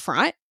right up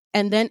front,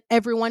 and then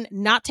everyone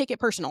not take it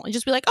personal and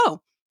just be like,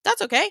 oh,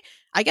 that's okay.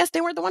 I guess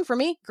they weren't the one for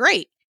me.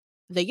 Great.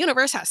 The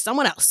universe has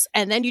someone else.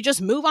 And then you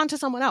just move on to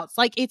someone else.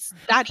 Like, it's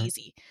that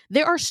easy.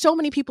 There are so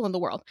many people in the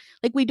world.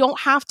 Like, we don't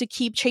have to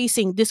keep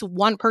chasing this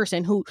one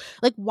person who,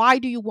 like, why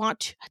do you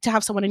want to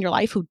have someone in your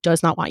life who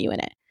does not want you in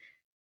it?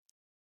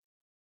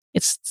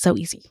 It's so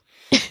easy.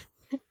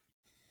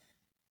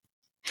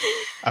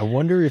 I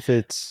wonder if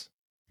it's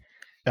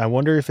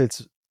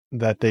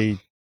that they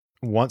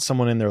want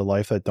someone in their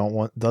life that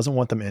doesn't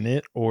want them in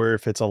it, or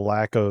if it's a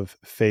lack of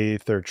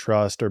faith or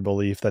trust or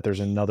belief that there's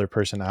another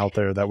person out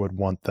there that would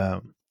want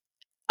them.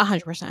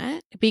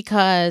 100%.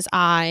 Because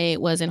I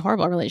was in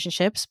horrible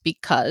relationships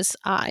because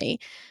I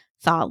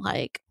thought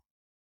like,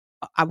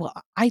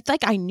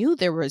 I knew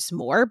there was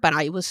more, but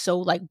I was so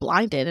like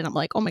blinded, and I'm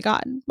like, oh my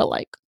God, but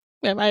like,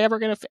 am I ever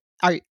gonna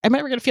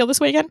feel this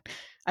way again?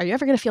 Are you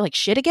ever gonna feel like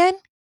shit again?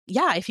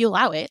 Yeah, if you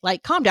allow it.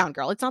 Like, calm down,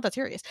 girl. It's not that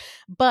serious.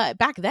 But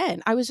back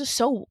then, I was just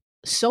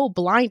so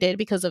blinded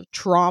because of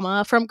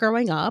trauma from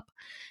growing up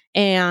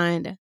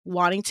and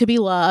wanting to be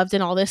loved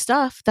and all this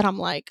stuff that I'm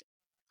like,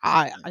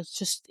 I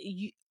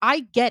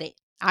get it.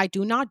 I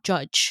do not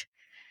judge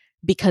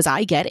because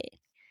I get it.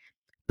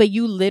 But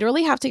you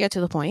literally have to get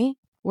to the point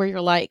where you're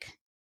like,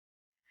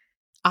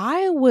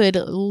 I would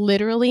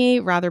literally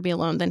rather be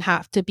alone than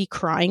have to be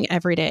crying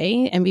every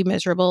day and be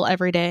miserable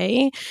every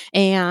day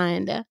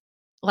and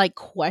like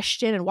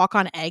question and walk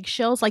on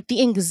eggshells. Like,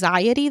 the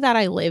anxiety that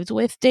I lived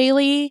with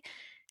daily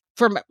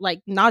from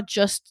like not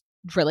just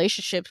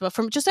relationships, but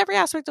from just every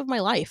aspect of my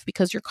life,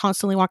 because you're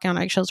constantly walking on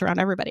eggshells around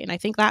everybody. And I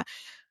think that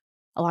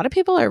a lot of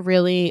people are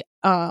really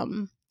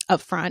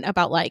upfront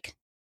about like,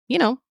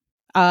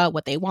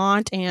 what they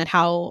want and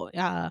how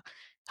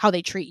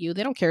they treat you.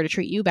 They don't care to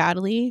treat you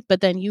badly,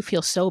 but then you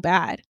feel so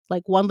bad.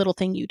 Like, one little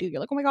thing you do,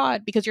 you're like, oh my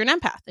God, because you're an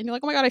empath. And you're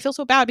like, oh my God, I feel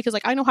so bad because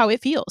like I know how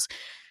it feels.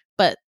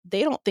 But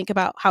they don't think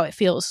about how it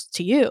feels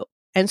to you.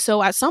 And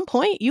so at some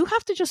point you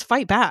have to just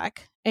fight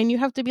back And you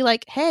have to be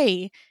like,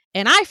 hey,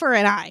 an eye for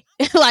an eye.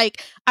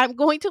 Like, I'm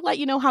going to let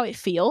you know how it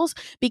feels,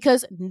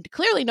 because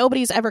clearly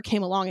nobody's ever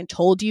came along and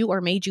told you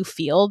or made you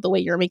feel the way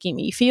you're making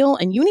me feel.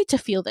 And you need to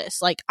feel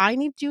this. Like, I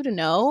need you to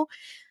know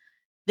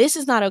this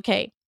is not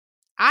okay.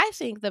 I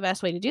think the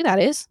best way to do that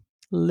is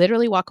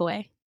literally walk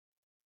away.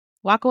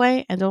 Walk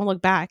away and don't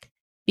look back.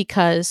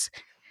 Because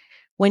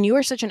when you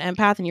are such an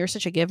empath and you're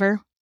such a giver,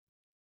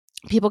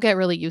 people get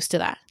really used to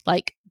that.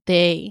 Like,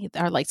 they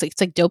are like,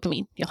 it's like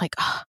dopamine. You're like,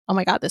 oh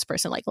my God, this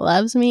person like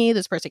loves me.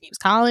 This person keeps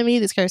calling me.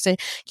 This person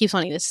keeps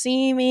wanting to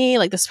see me.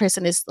 Like, this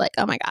person is like,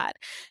 oh my God.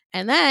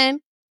 And then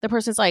the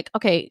person's like,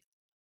 okay,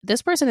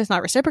 this person is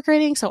not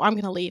reciprocating, so I'm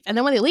going to leave. And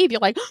then when they leave,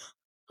 you're like,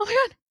 oh my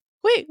God,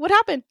 wait, what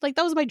happened? Like,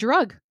 that was my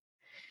drug.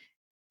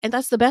 And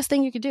that's the best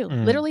thing you could do.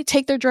 Literally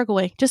take their drug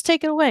away. Just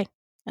take it away.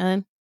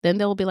 And then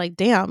they'll be like,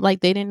 damn, like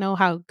they didn't know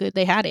how good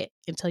they had it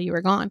until you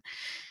were gone.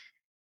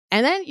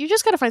 And then you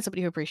just got to find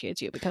somebody who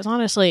appreciates you, because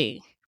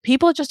honestly,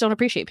 people just don't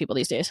appreciate people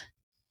these days.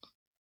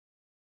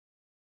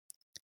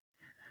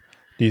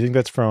 Do you think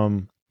that's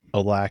from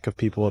a lack of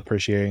people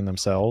appreciating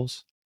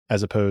themselves,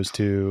 as opposed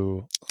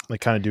to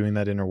like kind of doing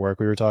that inner work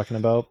we were talking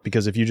about?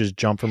 Because if you just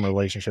jump from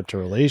relationship to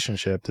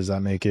relationship, does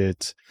that make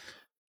it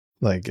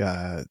like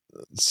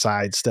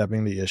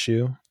sidestepping the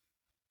issue?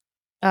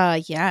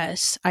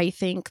 Yes, I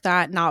think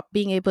that not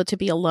being able to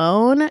be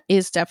alone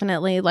is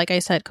definitely, like I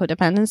said,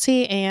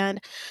 codependency.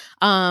 And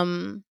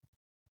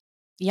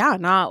yeah,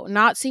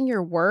 not seeing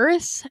your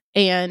worth,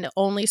 and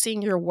only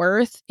seeing your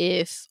worth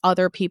if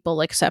other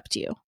people accept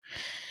you.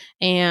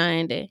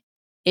 And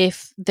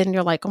if then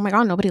you're like, oh my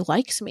God, nobody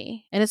likes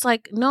me. And it's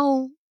like,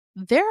 no,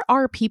 there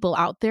are people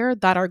out there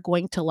that are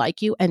going to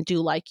like you and do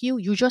like you.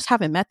 You just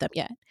haven't met them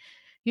yet.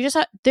 You just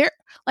have, they're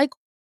like,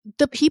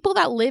 the people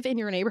that live in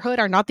your neighborhood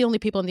are not the only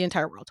people in the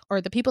entire world,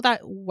 or the people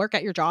that work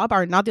at your job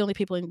are not the only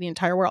people in the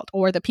entire world,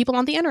 or the people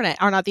on the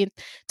internet are not the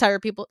entire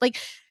people. Like,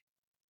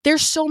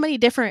 there's so many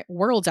different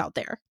worlds out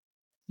there.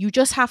 You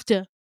just have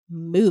to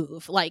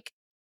move, like,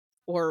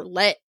 or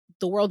let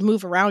the world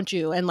move around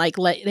you, and like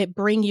let it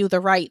bring you the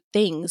right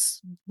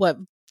things, what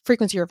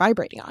frequency you're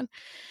vibrating on.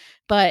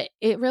 But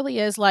it really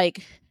is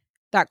like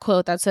that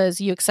quote that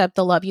says, you accept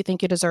the love you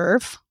think you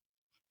deserve.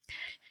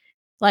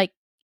 Like,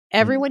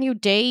 everyone you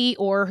date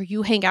or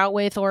you hang out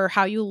with, or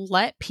how you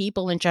let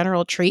people in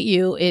general treat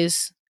you,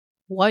 is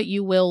what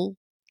you will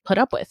put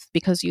up with,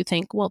 because you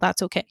think, well,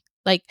 that's okay.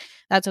 Like,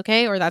 that's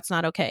okay, or that's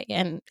not okay.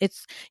 And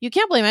it's, you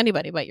can't blame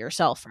anybody but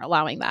yourself for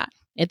allowing that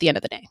at the end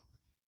of the day.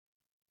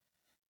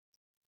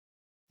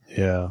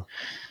 Yeah.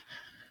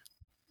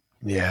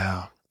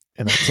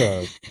 And that's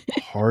a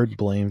hard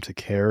blame to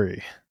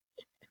carry.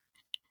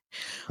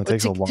 It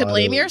takes a lot to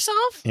blame of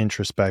yourself,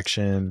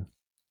 introspection.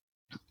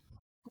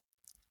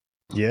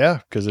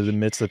 Yeah, because it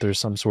admits that there's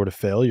some sort of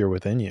failure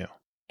within you.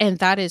 And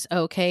that is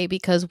okay,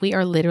 because we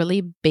are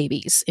literally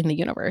babies in the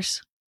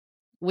universe.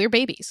 We're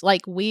babies.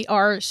 Like, we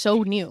are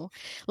so new.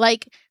 We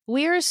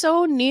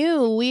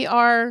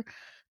are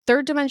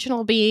third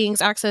dimensional beings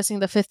accessing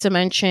the fifth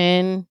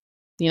dimension,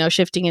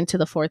 shifting into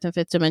the fourth and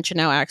fifth dimension,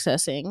 now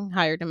accessing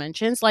higher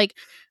dimensions. Like,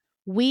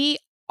 we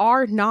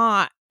are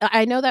not,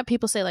 I know that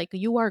people say, like,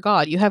 you are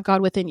God, you have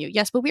God within you.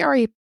 Yes, but we are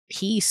a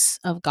piece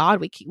of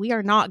God. We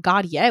are not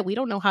God yet. We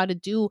don't know how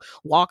to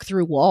walk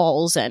through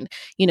walls and,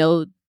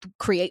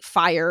 create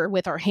fire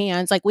with our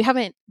hands. Like, we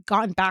haven't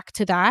gotten back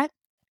to that.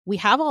 We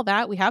have all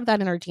that. We have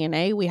that in our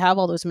DNA. We have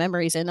all those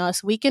memories in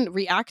us. We can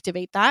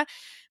reactivate that,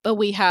 but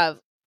we have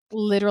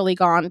literally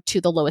gone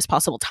to the lowest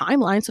possible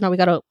timeline. So now we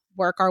got to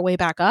work our way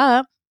back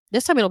up.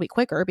 This time it'll be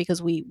quicker,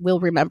 because we will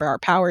remember our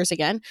powers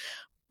again.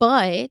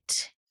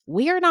 But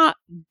we are not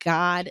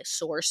God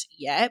source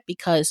yet,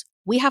 because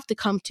we have to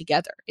come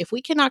together. If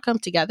we cannot come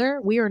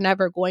together, we are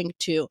never going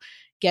to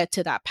get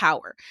to that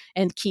power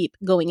and keep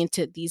going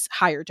into these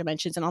higher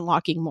dimensions and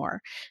unlocking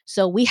more.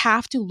 So we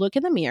have to look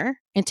in the mirror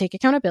and take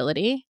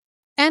accountability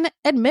and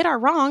admit our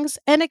wrongs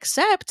and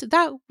accept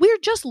that we're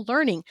just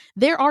learning.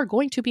 There are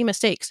going to be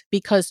mistakes,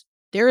 because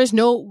there is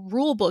no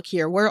rule book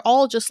here. We're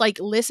all just like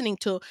listening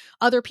to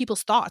other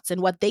people's thoughts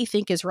and what they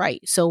think is right.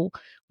 So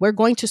we're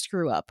going to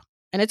screw up,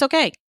 and it's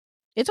okay.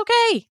 It's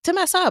okay to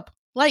mess up.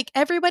 Like,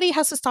 everybody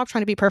has to stop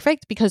trying to be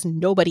perfect, because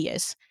nobody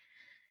is.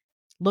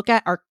 Look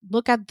at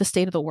the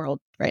state of the world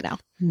right now.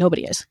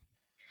 Nobody is.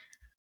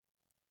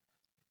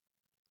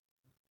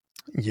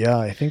 Yeah,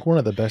 I think one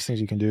of the best things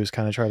you can do is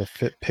kind of try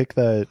to pick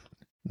that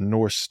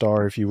North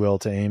Star, if you will,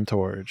 to aim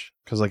towards.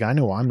 Because, like, I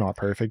know I'm not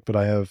perfect, but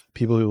I have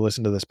people who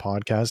listen to this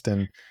podcast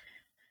and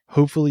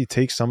hopefully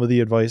take some of the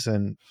advice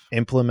and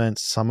implement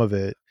some of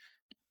it.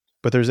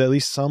 But there's at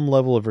least some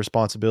level of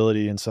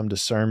responsibility and some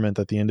discernment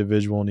that the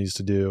individual needs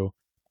to do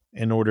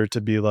in order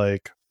to be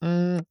like,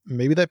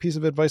 maybe that piece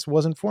of advice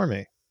wasn't for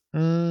me.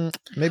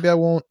 Maybe I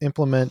won't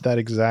implement that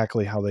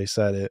exactly how they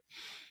said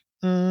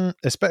it.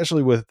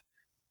 Especially with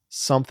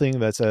something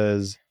that's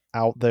as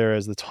out there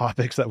as the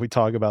topics that we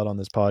talk about on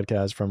this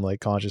podcast, from like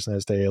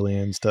consciousness to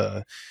aliens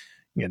to,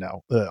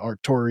 the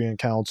Arcturian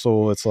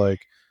Council. It's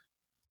like,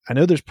 I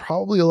know there's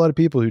probably a lot of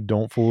people who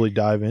don't fully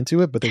dive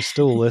into it, but they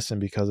still listen,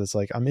 because it's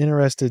like, I'm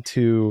interested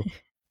to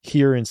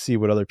hear and see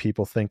what other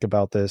people think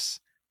about this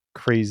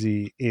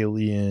crazy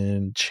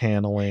alien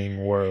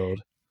channeling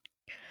world.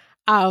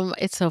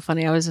 It's so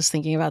funny. I was just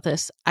thinking about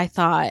this.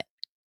 I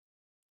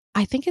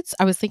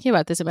was thinking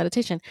about this in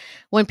meditation.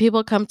 When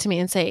people come to me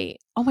and say,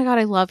 "Oh my God,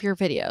 I love your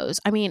videos."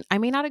 I mean, I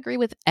may not agree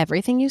with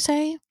everything you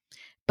say,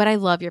 but I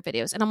love your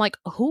videos. And I'm like,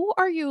 who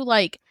are you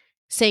like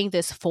saying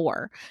this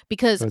for?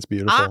 Because That's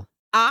beautiful.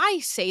 I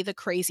say the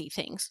crazy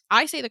things.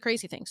 I say the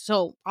crazy things.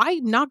 So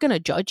I'm not going to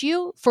judge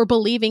you for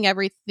believing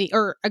everything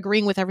or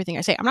agreeing with everything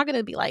I say. I'm not going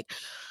to be like,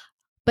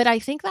 but I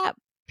think that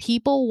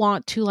people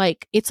want to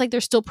like, it's like they're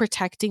still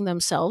protecting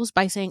themselves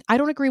by saying, I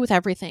don't agree with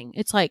everything.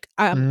 It's like,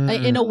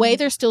 in a way,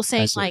 they're still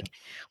saying like,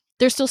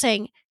 they're still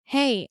saying,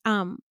 hey,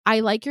 I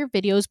like your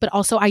videos, but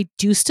also I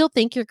do still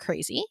think you're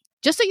crazy.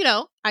 Just so you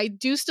know, I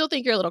do still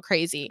think you're a little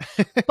crazy,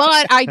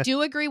 but I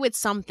do agree with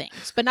some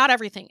things, but not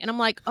everything. And I'm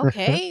like,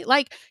 okay,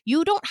 like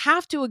you don't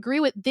have to agree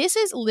with, this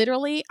is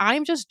literally,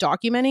 I'm just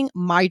documenting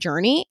my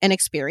journey and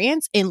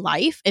experience in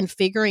life and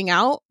figuring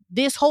out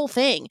this whole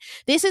thing.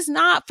 This is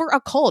not for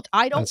a cult.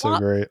 I don't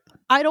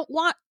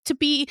want to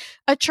be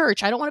a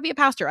church. I don't want to be a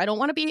pastor. I don't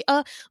want to be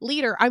a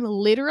leader. I'm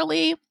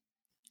literally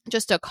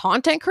just a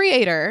content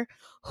creator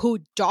who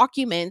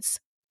documents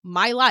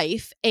my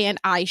life, and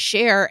I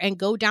share and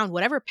go down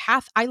whatever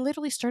path. I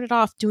literally started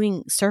off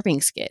doing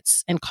serving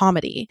skits and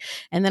comedy,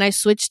 and then I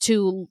switched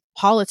to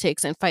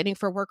politics and fighting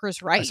for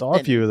workers' rights. I saw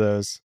a few of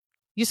those.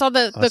 You saw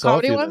the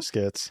comedy one?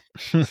 Skits.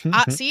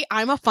 See,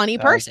 I'm a funny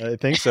person. I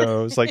think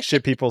so. It's like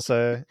shit people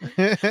say.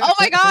 Oh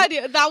my God.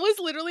 That was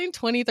literally in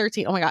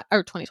 2013. Oh my God.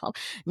 Or 2012.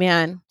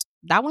 Man,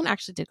 that one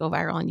actually did go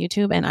viral on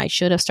YouTube, and I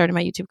should have started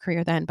my YouTube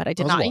career then, but I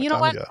did not. You know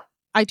what?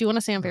 I do want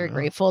to say I'm very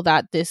grateful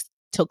that this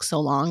took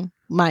so long.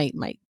 My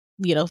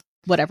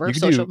whatever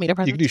social media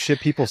presence. You can do shit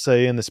people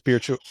say in the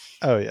spiritual.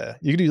 Oh yeah,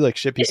 you can do like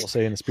shit people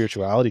say in the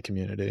spirituality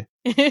community.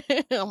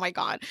 Oh my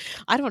God,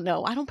 I don't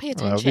know. I don't pay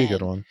attention. That would be a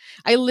good one.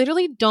 I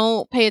literally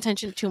don't pay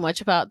attention too much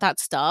about that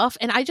stuff,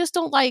 and I just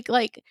don't like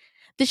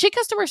the shit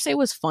customers say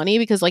was funny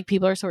because like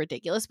people are so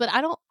ridiculous. But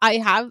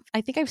I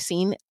think I've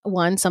seen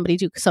somebody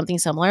do something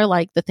similar,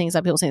 like the things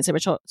that people say in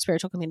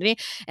spiritual community,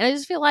 and I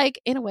just feel like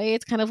in a way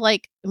it's kind of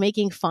like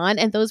making fun,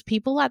 and those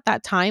people at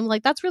that time,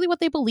 like that's really what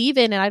they believe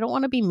in, and I don't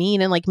want to be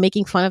mean and like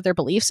making fun of their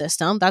belief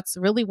system. That's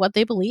really what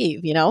they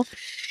believe, you know.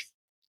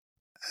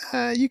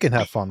 You can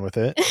have fun with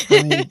it.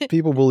 I mean,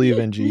 people believe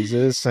in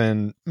Jesus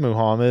and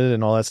Muhammad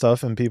and all that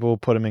stuff, and people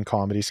put him in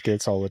comedy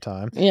skits all the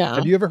time. Yeah.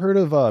 Have you ever heard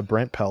of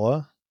Brent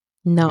Pella?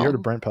 No. Have you heard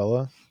of Brent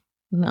Pella?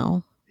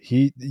 No.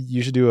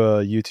 You should do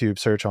a YouTube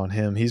search on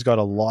him. He's got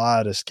a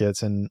lot of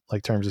skits in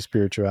like terms of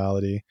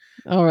spirituality.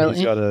 Oh,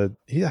 really?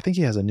 I think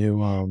he has a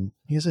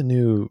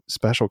new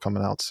special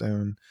coming out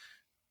soon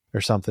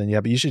or something.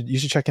 Yeah, but you should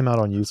check him out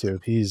on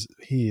YouTube.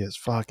 He is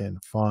fucking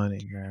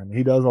funny, man.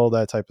 He does all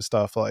that type of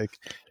stuff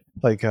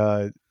like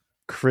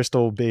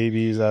crystal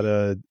babies at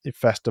a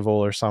festival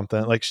or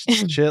something, like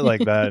shit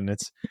like that, and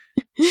it's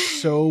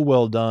so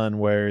well done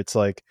where it's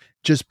like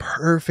just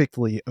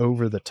perfectly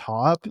over the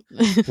top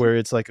where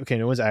it's like, okay,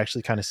 no one's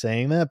actually kind of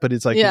saying that, but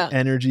it's like the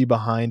energy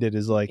behind it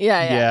is like,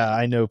 yeah,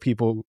 I know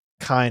people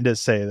kind of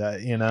say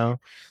that, you know.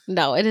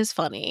 No, it is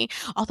funny.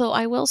 Although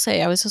I will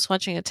say I was just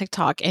watching a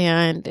TikTok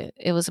and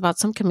it was about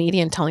some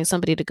comedian telling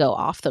somebody to go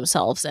off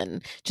themselves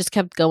and just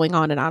kept going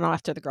on and on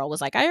after the girl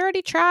was like, I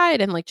already tried,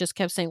 and like just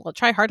kept saying, well,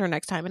 try harder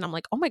next time. And I'm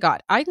like, oh my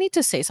God, I need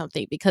to say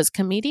something because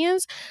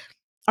comedians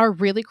are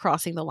really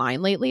crossing the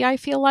line lately, I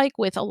feel like,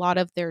 with a lot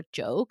of their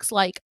jokes.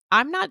 Like,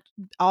 I'm not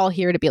all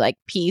here to be like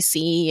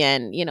PC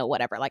and, you know,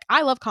 whatever. Like,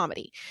 I love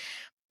comedy.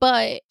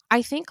 But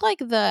I think like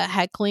the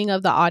heckling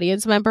of the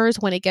audience members,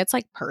 when it gets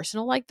like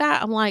personal like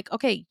that, I'm like,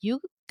 okay, you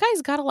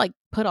guys got to like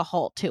put a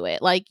halt to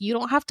it. Like, you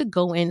don't have to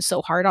go in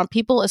so hard on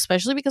people,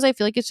 especially because I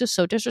feel like it's just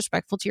so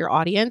disrespectful to your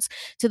audience,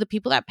 to the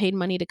people that paid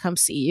money to come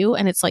see you.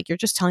 And it's like, you're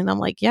just telling them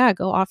like, yeah,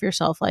 go off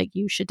yourself. Like,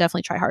 you should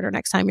definitely try harder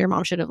next time. Your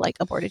mom should have like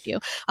aborted you.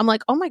 I'm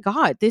like, oh my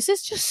God, this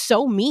is just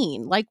so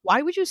mean. Like,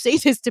 why would you say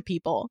this to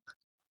people?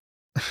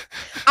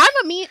 I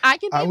can be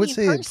a mean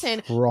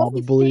person.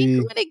 Probably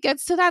when it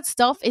gets to that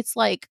stuff, it's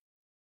like,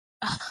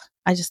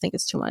 I just think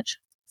it's too much.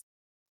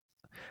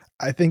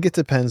 I think it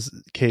depends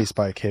case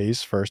by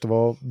case, first of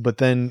all, but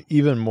then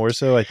even more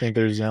so, I think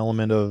there's an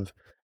element of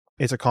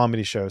it's a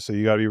comedy show, so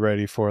you got to be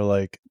ready for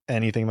like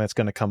anything that's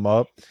going to come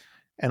up.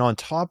 And on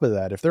top of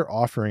that, if they're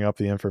offering up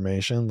the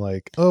information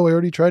like, oh, I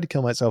already tried to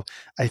kill myself,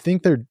 I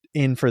think they're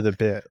in for the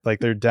bit.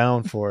 Like, they're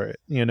down for it,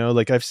 you know.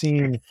 Like, I've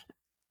seen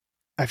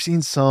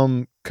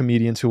some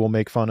comedians who will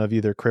make fun of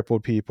either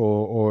crippled people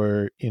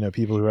or, you know,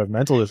 people who have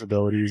mental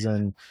disabilities,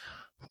 and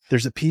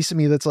there's a piece of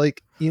me that's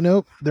like, you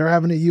know, they're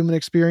having a human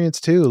experience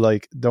too.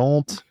 Like,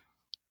 don't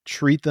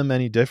treat them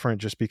any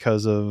different just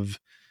because of,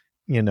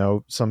 you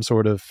know, some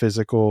sort of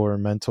physical or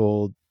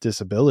mental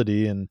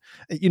disability. And,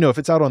 you know, if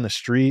it's out on the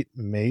street,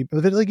 maybe,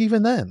 but like,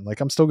 even then, like,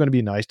 I'm still going to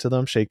be nice to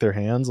them, shake their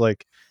hands.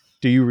 Like,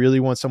 do you really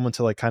want someone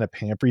to like kind of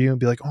pamper you and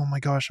be like, oh my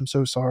gosh, I'm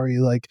so sorry.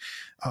 Like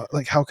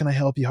how can I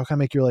help you? How can I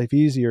make your life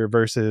easier?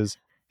 Versus,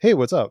 hey,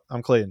 what's up?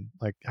 I'm Clayton.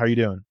 Like, how are you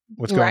doing?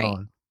 What's going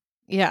on?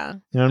 Yeah.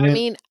 You know what I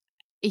mean?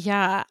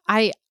 Yeah,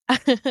 I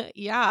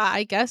yeah,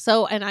 I guess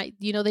so. And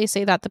they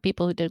say that the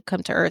people who did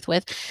come to Earth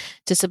with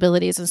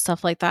disabilities and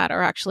stuff like that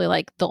are actually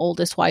like the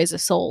oldest,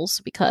 wisest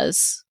souls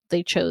because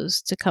they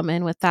chose to come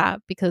in with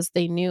that because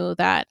they knew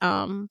that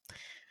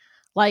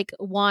like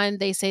one,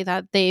 they say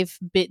that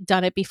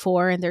done it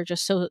before and they're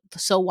just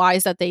so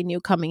wise that they knew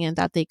coming in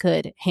that they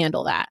could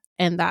handle that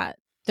and that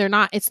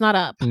it's not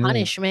a Mm,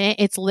 punishment.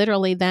 It's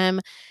literally them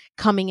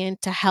coming in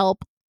to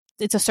help.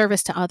 It's a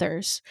service to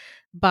others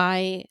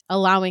by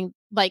allowing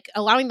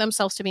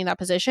themselves to be in that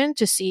position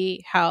to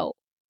see how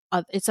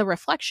it's a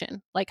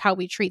reflection, like how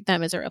we treat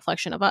them is a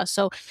reflection of us.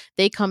 So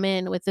they come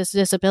in with this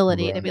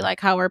disability to be right. like,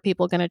 how are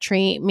people going to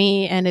treat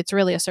me? And it's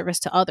really a service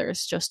to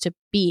others just to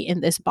be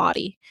in this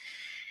body.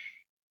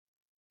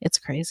 It's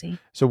crazy.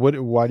 So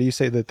why do you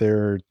say that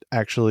they're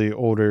actually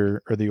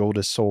older or the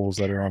oldest souls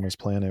that are on this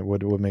planet?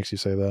 What makes you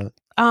say that?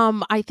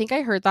 I think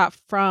I heard that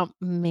from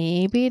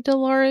maybe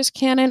Dolores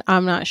Cannon.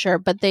 I'm not sure,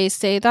 but they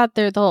say that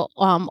they're the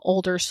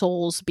older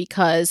souls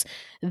because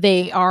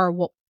they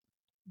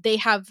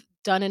have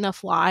done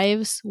enough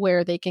lives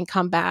where they can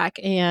come back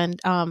and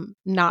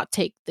not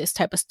take this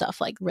type of stuff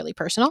like really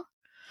personal.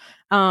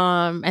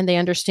 And they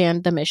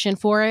understand the mission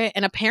for it,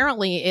 and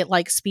apparently it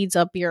like speeds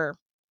up your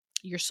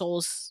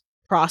soul's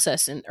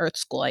process in Earth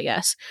School, I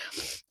guess.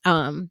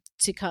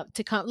 To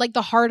come like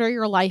the harder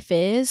your life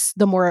is,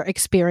 the more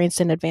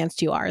experienced and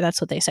advanced you are. That's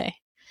what they say.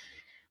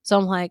 So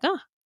I'm like, oh,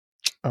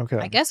 Okay.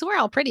 I guess we're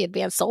all pretty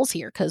advanced souls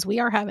here because we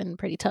are having a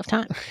pretty tough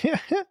time.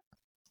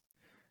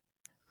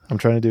 I'm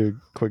trying to do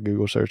a quick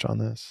Google search on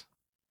this.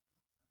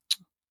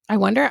 I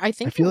wonder. I I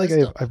feel like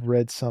I've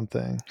read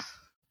something.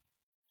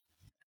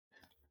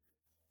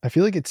 I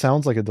feel like it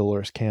sounds like a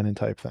Dolores Cannon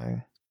type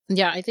thing.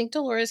 Yeah, I think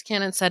Dolores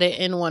Cannon said it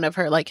in one of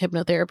her like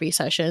hypnotherapy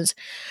sessions,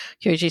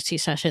 QGT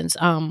sessions.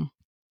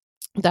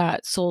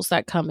 That souls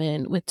that come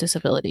in with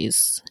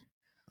disabilities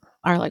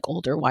are like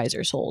older,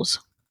 wiser souls.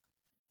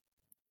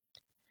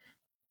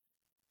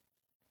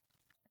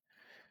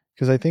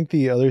 Because I think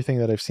the other thing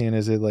that I've seen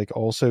is it like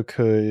also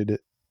could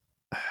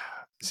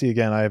see,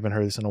 again, I haven't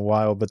heard this in a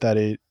while, but that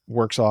it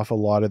works off a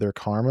lot of their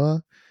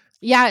karma.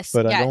 Yes,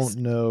 But yes. I don't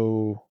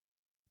know.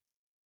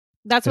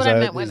 That's what I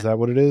meant when. Is that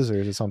what it is, or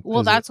is it something?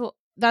 Well, that's what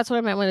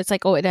I meant when it's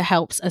like, oh, it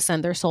helps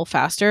ascend their soul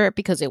faster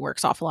because it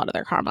works off a lot of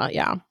their karma.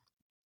 Yeah.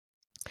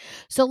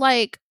 So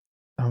like,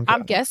 okay.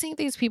 I'm guessing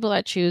these people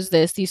that choose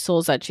this, these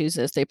souls that choose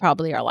this, they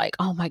probably are like,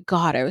 oh my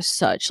God, I was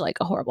such like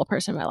a horrible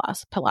person in my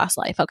last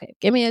life. Okay,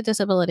 give me a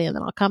disability and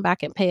then I'll come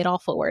back and pay it all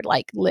forward,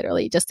 like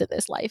literally just in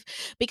this life.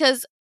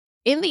 Because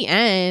in the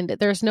end,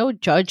 there's no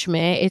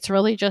judgment. It's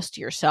really just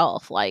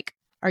yourself. Like,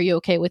 are you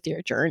okay with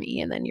your journey?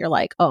 And then you're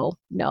like, oh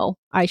no,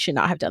 I should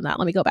not have done that.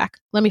 Let me go back.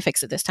 Let me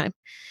fix it this time.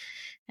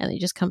 And then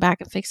you just come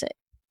back and fix it.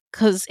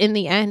 Because in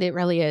the end, it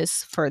really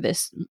is for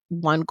this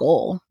one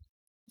goal.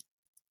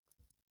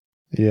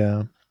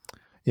 Yeah.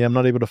 Yeah, I'm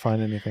not able to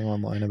find anything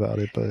online about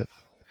it, but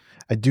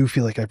I do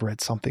feel like I've read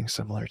something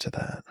similar to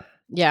that.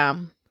 Yeah,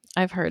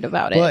 I've heard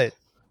about it. But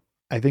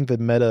I think the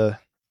meta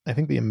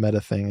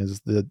thing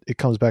is that it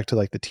comes back to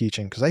like the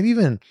teaching. Because I've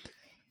even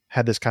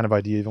had this kind of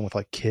idea even with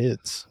like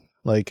kids.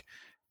 Like,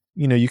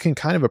 you can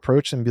kind of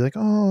approach them and be like,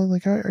 oh,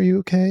 like, are you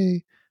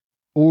okay?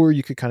 Or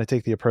you could kind of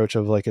take the approach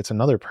of like, it's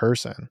another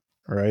person,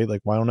 right?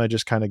 Like, why don't I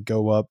just kind of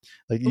go up,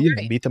 like you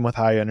meet them with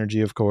high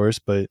energy, of course,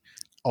 but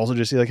also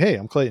just say like, hey,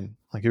 I'm Clayton.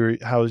 Like,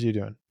 how's you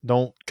doing?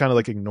 Don't kind of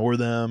like ignore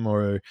them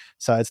or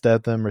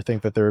sidestep them or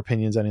think that their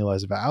opinion's any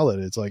less valid.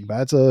 It's like,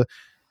 that's a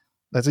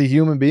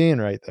human being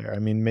right there. I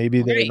mean,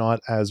 maybe they're not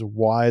as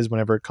wise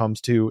whenever it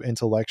comes to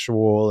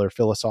intellectual or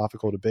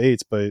philosophical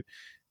debates, but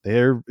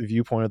their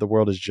viewpoint of the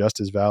world is just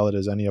as valid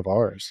as any of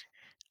ours.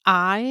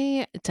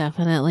 I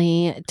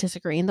definitely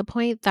disagree in the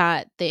point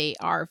that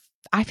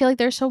I feel like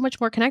they're so much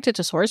more connected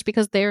to source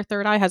because their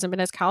third eye hasn't been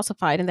as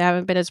calcified and they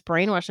haven't been as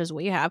brainwashed as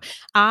we have.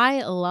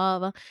 I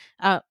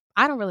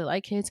don't really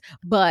like kids,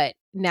 but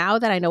now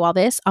that I know all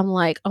this, I'm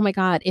like, oh my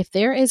God, if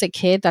there is a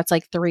kid that's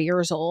like 3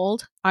 years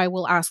old, I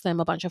will ask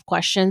them a bunch of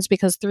questions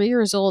because 3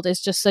 years old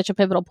is just such a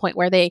pivotal point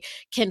where they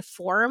can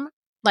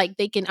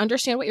they can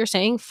understand what you're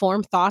saying,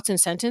 form thoughts and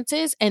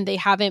sentences, and they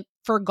haven't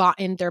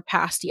forgotten their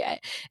past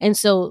yet. And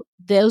so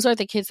those are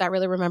the kids that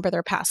really remember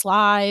their past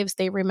lives.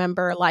 They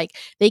remember, like,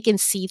 they can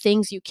see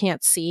things you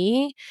can't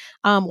see.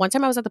 One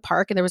time I was at the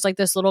park and there was like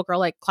this little girl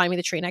like climbing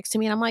the tree next to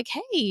me. And I'm like,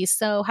 hey,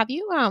 so have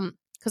you,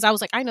 because I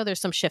was like, I know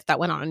there's some shift that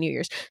went on New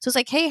Year's. So it's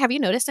like, hey, have you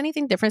noticed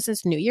anything different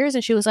since New Year's?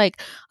 And she was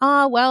like,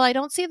 well, I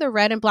don't see the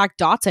red and black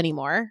dots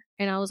anymore.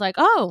 And I was like,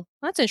 oh,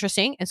 that's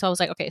interesting. And so I was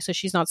like, okay, so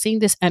she's not seeing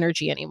this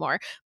energy anymore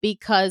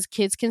because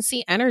kids can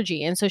see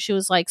energy. And so she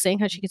was like saying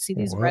how she could see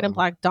these red and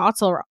black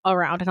dots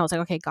around. And I was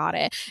like, okay, got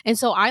it. And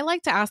so I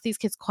like to ask these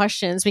kids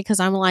questions because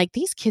I'm like,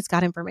 these kids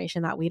got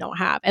information that we don't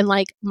have. And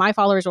like my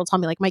followers will tell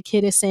me, like, my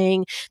kid is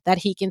saying that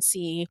he can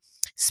see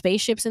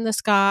spaceships in the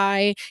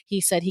sky. He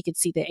said he could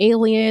see the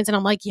aliens. And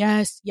I'm like,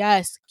 yes,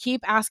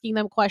 keep asking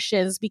them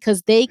questions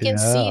because they can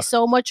see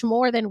so much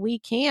more than we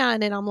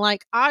can. And I'm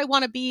like, I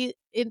want to be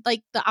in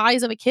like the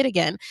eyes of a kid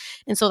again.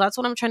 And so that's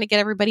what I'm trying to get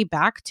everybody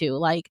back to.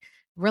 Like,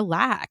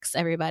 relax,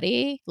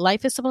 everybody.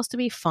 Life is supposed to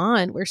be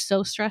fun. We're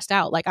so stressed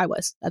out, like I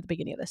was at the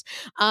beginning of this.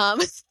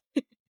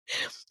 It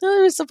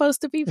was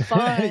supposed to be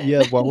fun.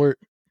 Yeah, while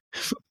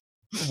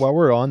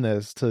we're on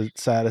this, to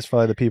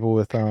satisfy the people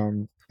with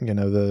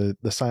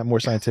the more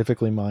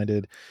scientifically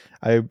minded,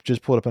 I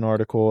just pulled up an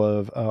article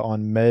of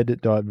on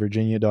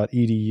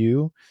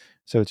med.virginia.edu.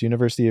 So it's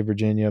University of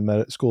Virginia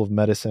School of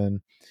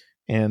Medicine,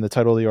 and the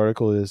title of the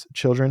article is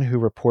 "Children Who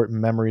Report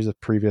Memories of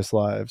Previous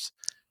Lives."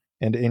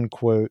 And in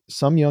quote,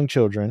 some young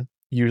children,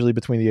 usually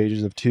between the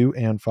ages of 2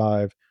 and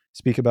 5,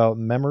 speak about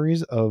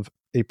memories of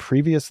a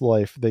previous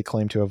life they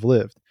claim to have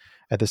lived.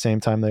 At the same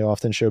time, they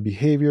often show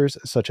behaviors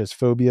such as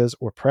phobias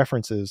or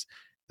preferences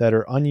that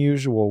are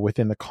unusual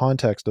within the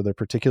context of their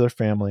particular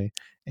family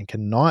and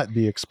cannot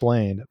be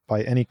explained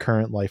by any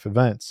current life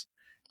events.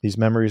 These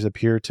memories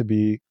appear to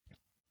be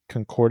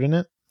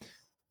concordant.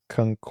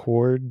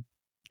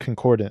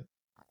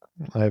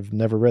 I've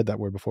never read that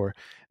word before.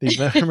 These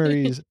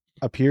memories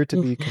appear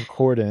to be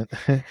concordant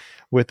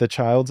with the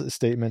child's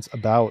statements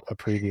about a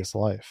previous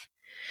life.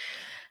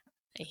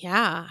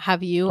 Yeah.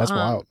 That's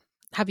wild.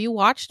 Have you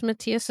watched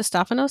Matthias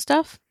Stefano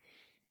stuff?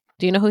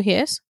 Do you know who he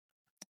is?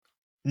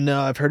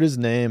 No, I've heard his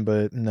name,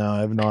 but no,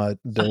 I've not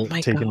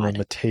taken God.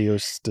 the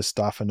Mateos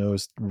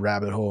Stefano's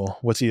rabbit hole.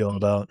 What's he all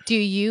about? Do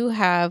you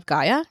have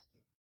Gaia?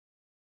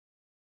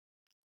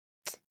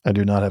 I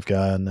do not have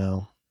Gaia,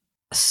 no.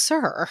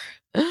 Sir.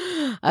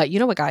 You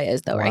know what Gaia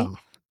is, though, right?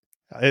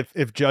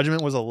 If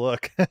judgment was a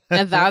look.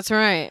 And that's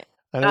right.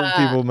 I know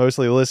people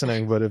mostly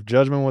listening, but if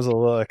judgment was a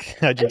look,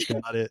 I just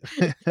got it.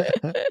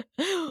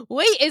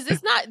 Wait, is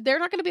this not? They're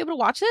not going to be able to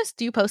watch this?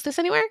 Do you post this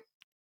anywhere?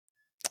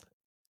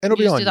 It'll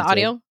be on do the YouTube.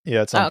 audio.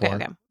 Yeah, it's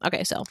on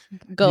Okay. So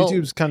go.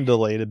 YouTube's kind of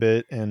delayed a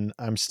bit, and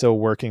I'm still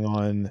working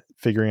on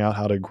figuring out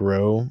how to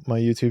grow my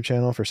YouTube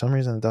channel. For some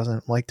reason, it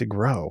doesn't like to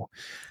grow,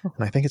 and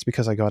I think it's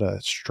because I got a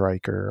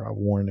strike or a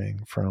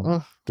warning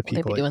from the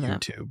people at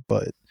YouTube.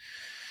 But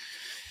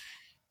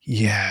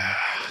yeah,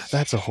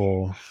 that's a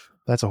whole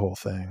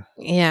thing.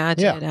 Yeah,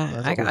 dude,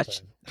 I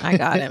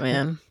got it,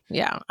 man.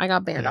 Yeah, I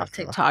got banned off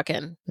TikTok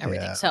and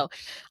everything. Yeah. So,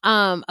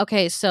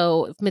 okay,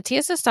 so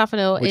Matthias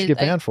Stefano What'd you get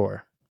banned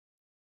for?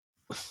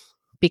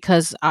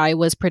 Because I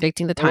was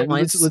predicting the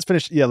timelines. Let's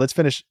finish. Yeah, let's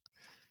finish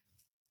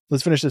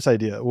this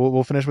idea.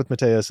 We'll finish with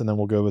Mateus, and then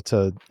we'll go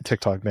to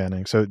TikTok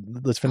banning. So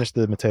let's finish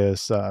the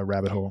Mateus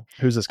rabbit hole.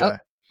 Who's this guy?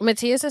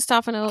 Matthias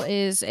Stefano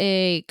is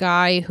a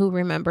guy who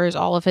remembers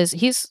all of his.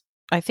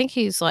 I think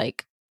he's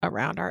like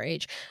around our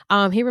age.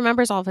 He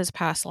remembers all of his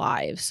past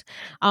lives.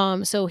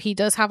 So he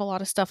does have a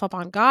lot of stuff up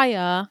on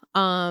Gaia,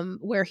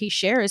 where he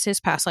shares his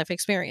past life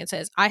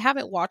experiences. I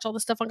haven't watched all the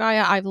stuff on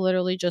Gaia. I've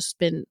literally just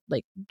been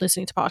like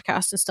listening to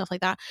podcasts and stuff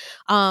like that.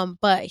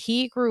 But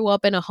he grew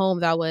up in a home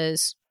that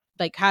was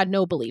like had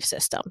no belief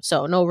system.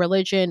 So no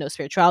religion, no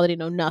spirituality,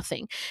 no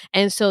nothing.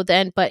 And so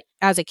then, but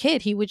as a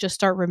kid, he would just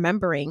start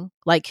remembering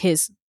like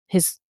his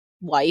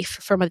wife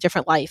from a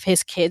different life,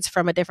 his kids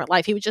from a different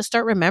life. He would just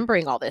start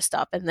remembering all this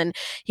stuff. And then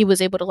he was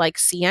able to like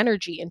see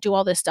energy and do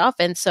all this stuff.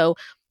 And so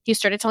he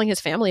started telling his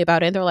family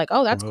about it. And they're like,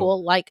 oh, that's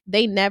cool. Like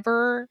they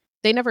never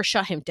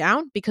shut him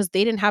down because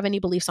they didn't have any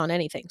beliefs on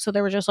anything. So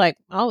they were just like,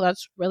 oh,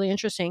 that's really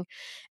interesting.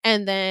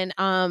 And then,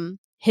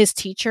 his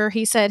teacher,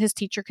 he said his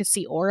teacher could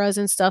see auras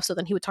and stuff. So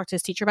then he would talk to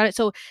his teacher about it.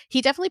 So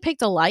he definitely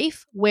picked a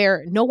life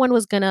where no one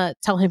was going to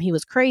tell him he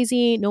was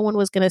crazy. No one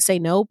was going to say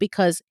no,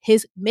 because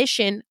his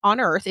mission on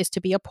Earth is to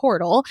be a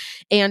portal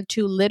and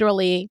to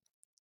literally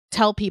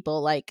tell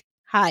people like,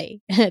 hi,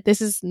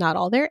 this is not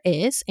all there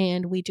is.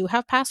 And we do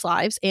have past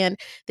lives. And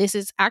this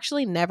is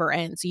actually never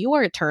ends. You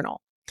are eternal.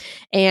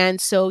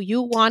 And so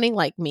you wanting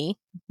like me,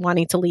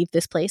 wanting to leave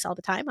this place all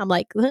the time. I'm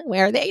like,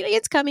 where are the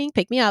aliens coming?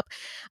 Pick me up.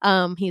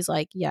 He's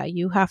like, yeah,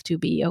 you have to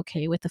be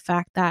okay with the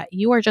fact that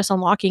you are just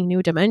unlocking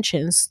new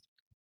dimensions.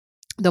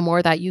 The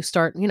more that you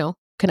start,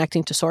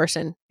 connecting to source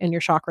and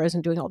your chakras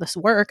and doing all this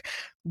work,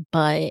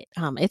 but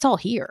it's all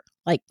here.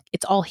 Like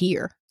it's all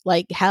here.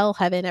 Like hell,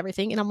 heaven,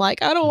 everything. And I'm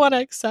like, I don't want to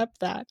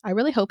accept that. I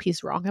really hope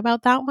he's wrong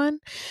about that one.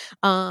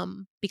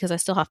 Because I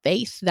still have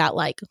faith that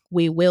like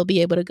we will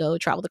be able to go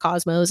travel the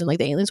cosmos and like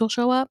the aliens will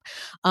show up.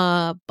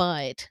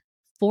 But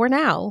for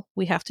now,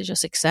 we have to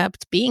just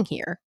accept being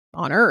here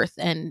on Earth.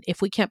 And if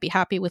we can't be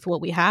happy with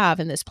what we have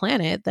in this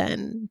planet,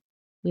 then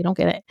we don't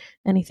get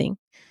anything.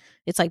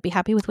 It's like, be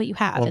happy with what you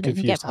have. Well, and then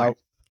you get more.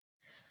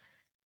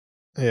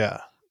 Yeah.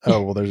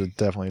 Oh, well, there's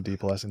definitely a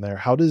deep lesson there.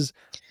 How does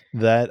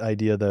that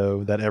idea,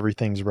 though, that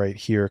everything's right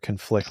here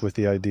conflict with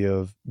the idea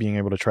of being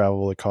able to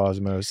travel the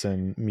cosmos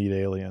and meet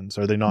aliens?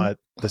 Are they not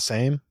the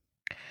same?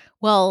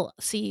 Well,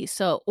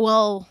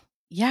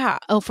 yeah.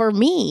 Oh, for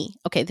me,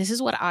 okay, this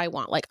is what I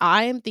want. Like,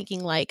 I'm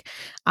thinking like,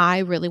 I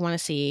really want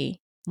to see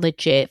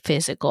legit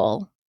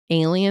physical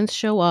aliens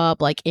show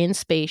up like in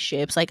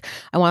spaceships. Like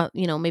I want,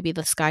 maybe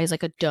the sky's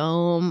like a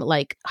dome,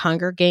 like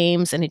Hunger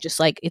Games, and it just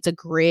like it's a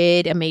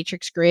grid, a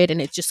matrix grid,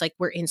 and it's just like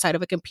we're inside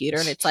of a computer,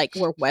 and it's like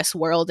we're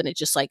Westworld, and it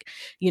just like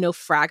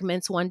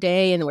fragments one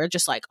day, and we're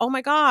just like, oh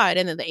my god,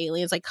 and then the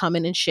aliens like come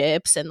in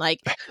ships, and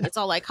like it's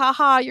all like,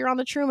 haha, you're on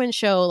the Truman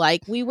Show,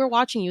 like we were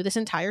watching you this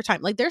entire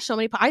time. Like there's so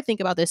many. I think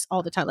about this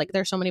all the time. Like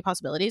there's so many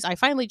possibilities. I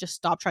finally just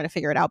stopped trying to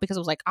figure it out because I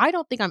was like, I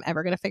don't think I'm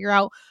ever going to figure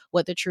out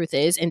what the truth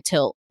is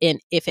until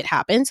if it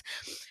happens.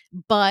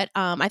 But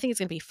I think it's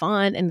going to be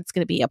fun, and it's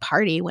going to be a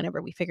party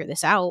whenever we figure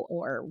this out,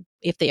 or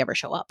if they ever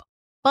show up.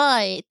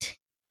 But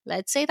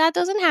let's say that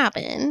doesn't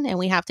happen and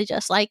we have to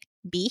just like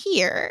be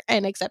here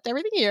and accept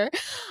everything here.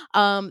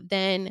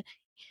 Then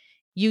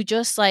you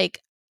just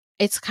like,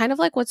 it's kind of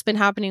like what's been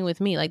happening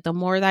with me. Like the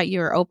more that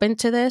you're open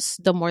to this,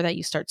 the more that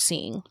you start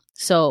seeing.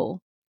 So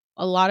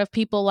a lot of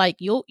people, like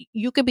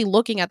you could be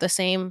looking at the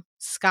same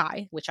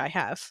sky, which I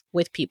have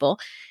with people,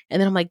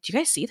 and then I'm like, do you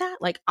guys see that?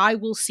 Like I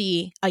will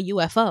see a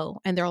UFO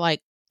and they're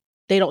like,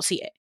 they don't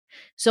see it.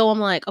 So I'm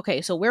like,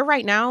 okay, so we're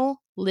right now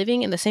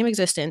living in the same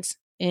existence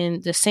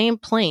in the same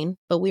plane,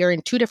 but we are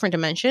in two different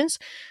dimensions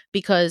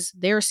because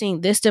they're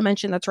seeing this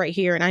dimension that's right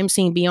here, and I'm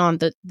seeing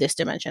beyond this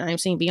dimension. I'm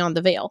seeing beyond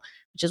the veil,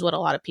 which is what a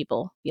lot of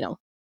people,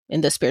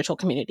 in the spiritual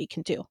community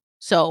can do.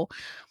 So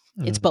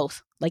it's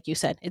both, like you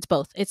said, it's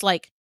both. It's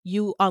like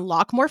you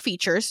unlock more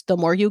features the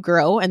more you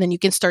grow, and then you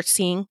can start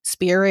seeing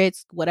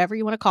spirits, whatever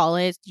you want to call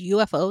it,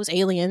 UFOs,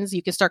 aliens.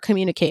 You can start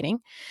communicating.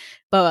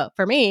 But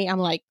for me, I'm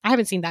like, I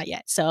haven't seen that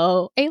yet.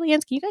 So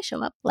aliens, can you guys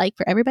show up like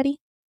for everybody?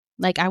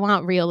 Like I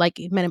want real, like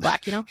Men in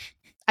Black,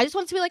 I just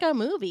want it to be like a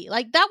movie.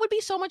 Like that would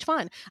be so much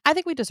fun. I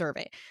think we deserve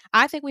it.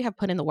 I think we have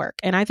put in the work,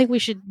 and I think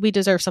we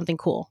deserve something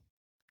cool.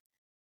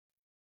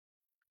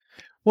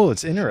 Well,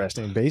 it's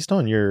interesting based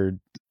on the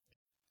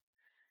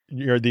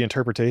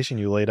interpretation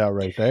you laid out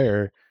right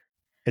there.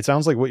 It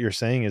sounds like what you're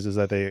saying is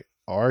that they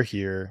are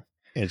here.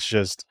 It's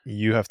just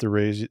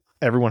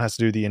everyone has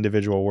to do the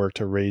individual work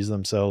to raise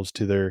themselves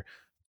to their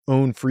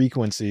own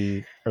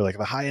frequency, or like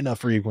the high enough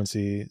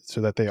frequency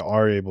so that they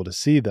are able to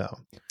see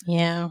them.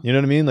 Yeah. You know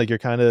what I mean? Like you're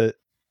kind of,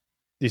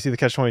 you see the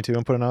catch-22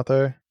 I'm putting out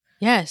there?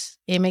 Yes.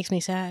 It makes me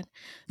sad.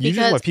 You just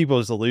want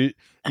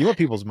you want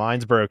people's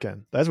minds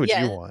broken. That's what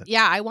you want.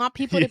 Yeah. I want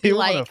people to be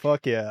like,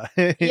 fuck yeah.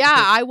 Yeah.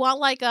 I want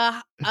like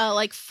a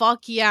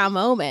fuck yeah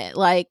moment.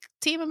 Like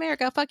Team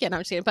America, fuck yeah. No,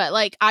 I'm just kidding. But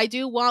like, I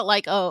do want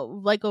like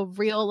a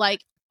real,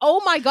 like,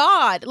 oh my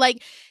God.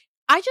 Like,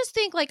 I just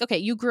think like, okay,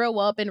 you grow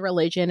up in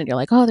religion and you're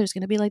like, oh, there's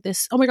going to be like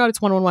this. Oh my God,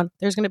 it's 111.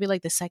 There's going to be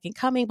like the second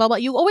coming, blah, blah.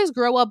 You always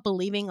grow up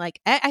believing like,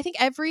 I think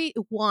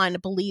everyone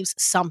believes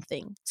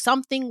something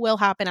will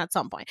happen at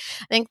some point.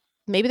 I think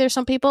maybe there's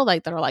some people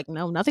like that are like,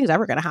 no, nothing's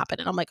ever going to happen.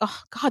 And I'm like, oh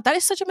God, that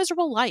is such a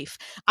miserable life.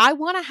 I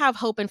want to have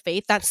hope and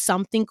faith that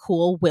something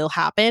cool will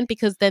happen,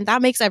 because then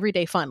that makes every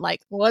day fun.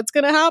 Like, what's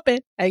going to happen?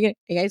 Are you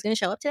guys going to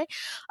show up today?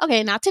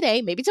 Okay, not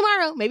today. Maybe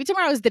tomorrow. Maybe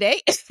tomorrow's the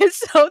day.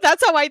 So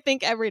that's how I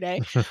think every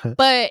day.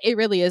 But it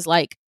really is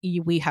like,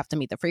 we have to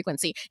meet the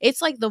frequency.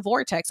 It's like the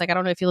vortex. Like, I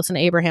don't know if you listen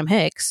to Abraham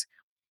Hicks.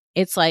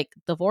 It's like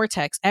the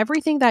vortex.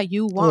 Everything that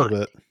you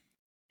want,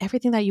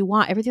 everything that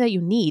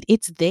you need,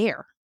 it's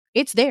there.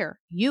 It's there.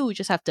 You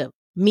just have to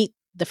meet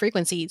the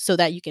frequency so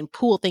that you can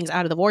pull things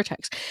out of the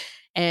vortex.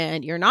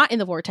 And you're not in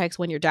the vortex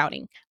when you're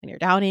doubting. When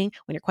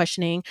you're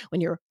questioning,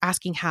 when you're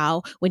asking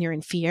how, when you're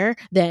in fear,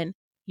 then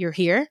you're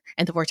here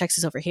and the vortex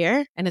is over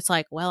here. And it's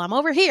like, well, I'm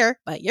over here,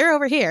 but you're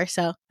over here.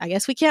 So I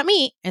guess we can't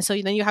meet. And so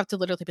then you have to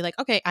literally be like,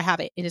 okay, I have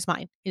it. It is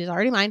mine. It is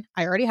already mine.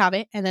 I already have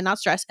it. And then not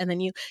stress. And then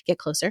you get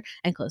closer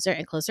and closer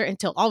and closer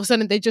until all of a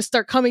sudden they just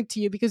start coming to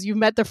you because you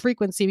met the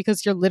frequency,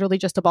 because you're literally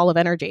just a ball of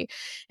energy.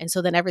 And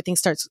so then everything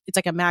starts, it's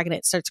like a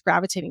magnet, starts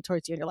gravitating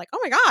towards you. And you're like, oh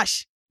my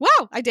gosh,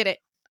 wow, I did it.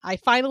 I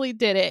finally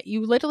did it.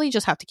 You literally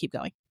just have to keep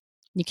going.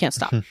 You can't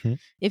stop.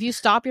 If you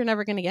stop, you're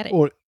never going to get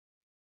it.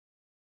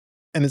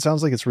 And it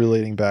sounds like it's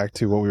relating back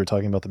to what we were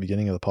talking about at the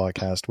beginning of the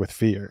podcast with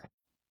fear,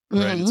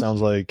 right? Mm-hmm. It sounds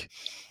like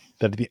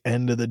that at the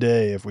end of the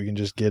day, if we can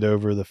just get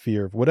over the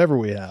fear of whatever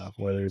we have,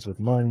 whether it's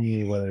with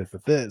money, whether it's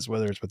with this,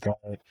 whether it's with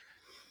that,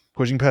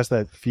 pushing past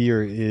that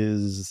fear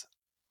is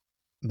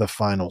the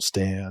final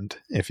stand,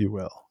 if you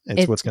will.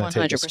 It's what's going to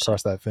take us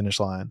across that finish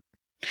line.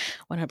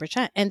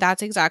 100%. And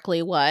that's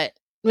exactly what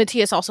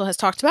Matthias also has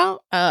talked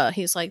about.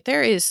 He's like,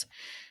 there is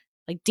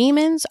like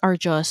demons are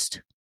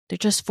just, they're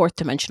just fourth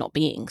dimensional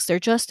beings. They're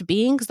just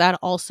beings that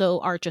also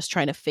are just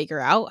trying to figure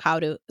out how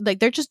to,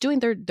 like, they're just doing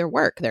their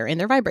work. They're in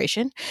their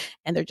vibration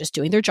and they're just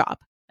doing their job.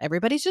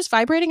 Everybody's just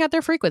vibrating at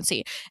their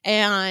frequency.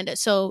 And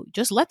so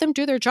just let them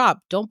do their job.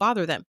 Don't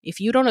bother them. If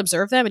you don't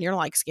observe them and you're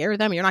like scared of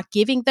them, you're not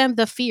giving them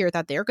the fear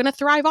that they're going to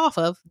thrive off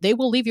of, they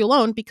will leave you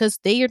alone because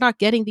they are not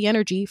getting the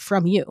energy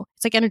from you.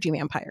 It's like energy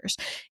vampires.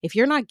 If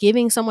you're not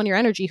giving someone your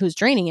energy who's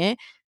draining it,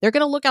 they're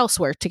going to look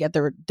elsewhere to get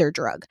their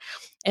drug.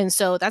 And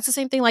so that's the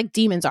same thing like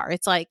demons are.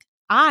 It's like,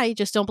 I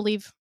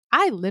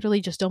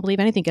literally just don't believe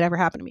anything could ever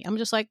happen to me. I'm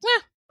just like,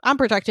 I'm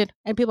protected.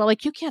 And people are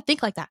like, you can't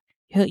think like that.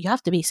 You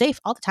have to be safe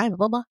all the time,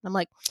 blah, blah. And I'm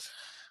like,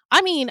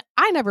 I mean,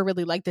 I never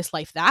really liked this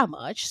life that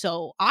much,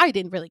 so I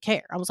didn't really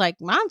care. I was like,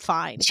 I'm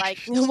fine. Like,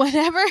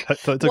 whatever. That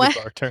took a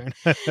dark turn.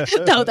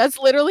 No, that's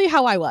literally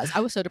how I was.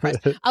 I was so depressed.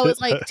 I was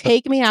like,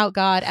 take me out,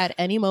 God, at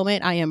any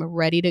moment. I am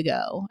ready to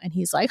go. And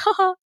he's like,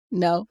 haha,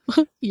 no,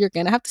 you're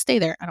going to have to stay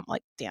there. And I'm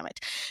like, damn it.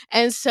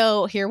 And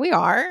so here we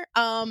are.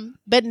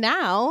 But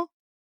now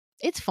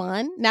it's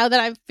fun. Now that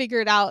I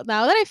figured out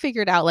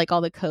like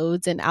all the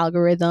codes and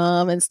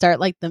algorithm and start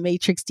like the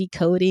matrix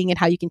decoding and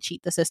how you can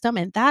cheat the system.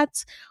 And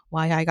that's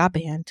why I got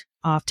banned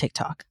off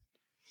TikTok.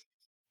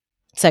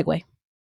 Segue.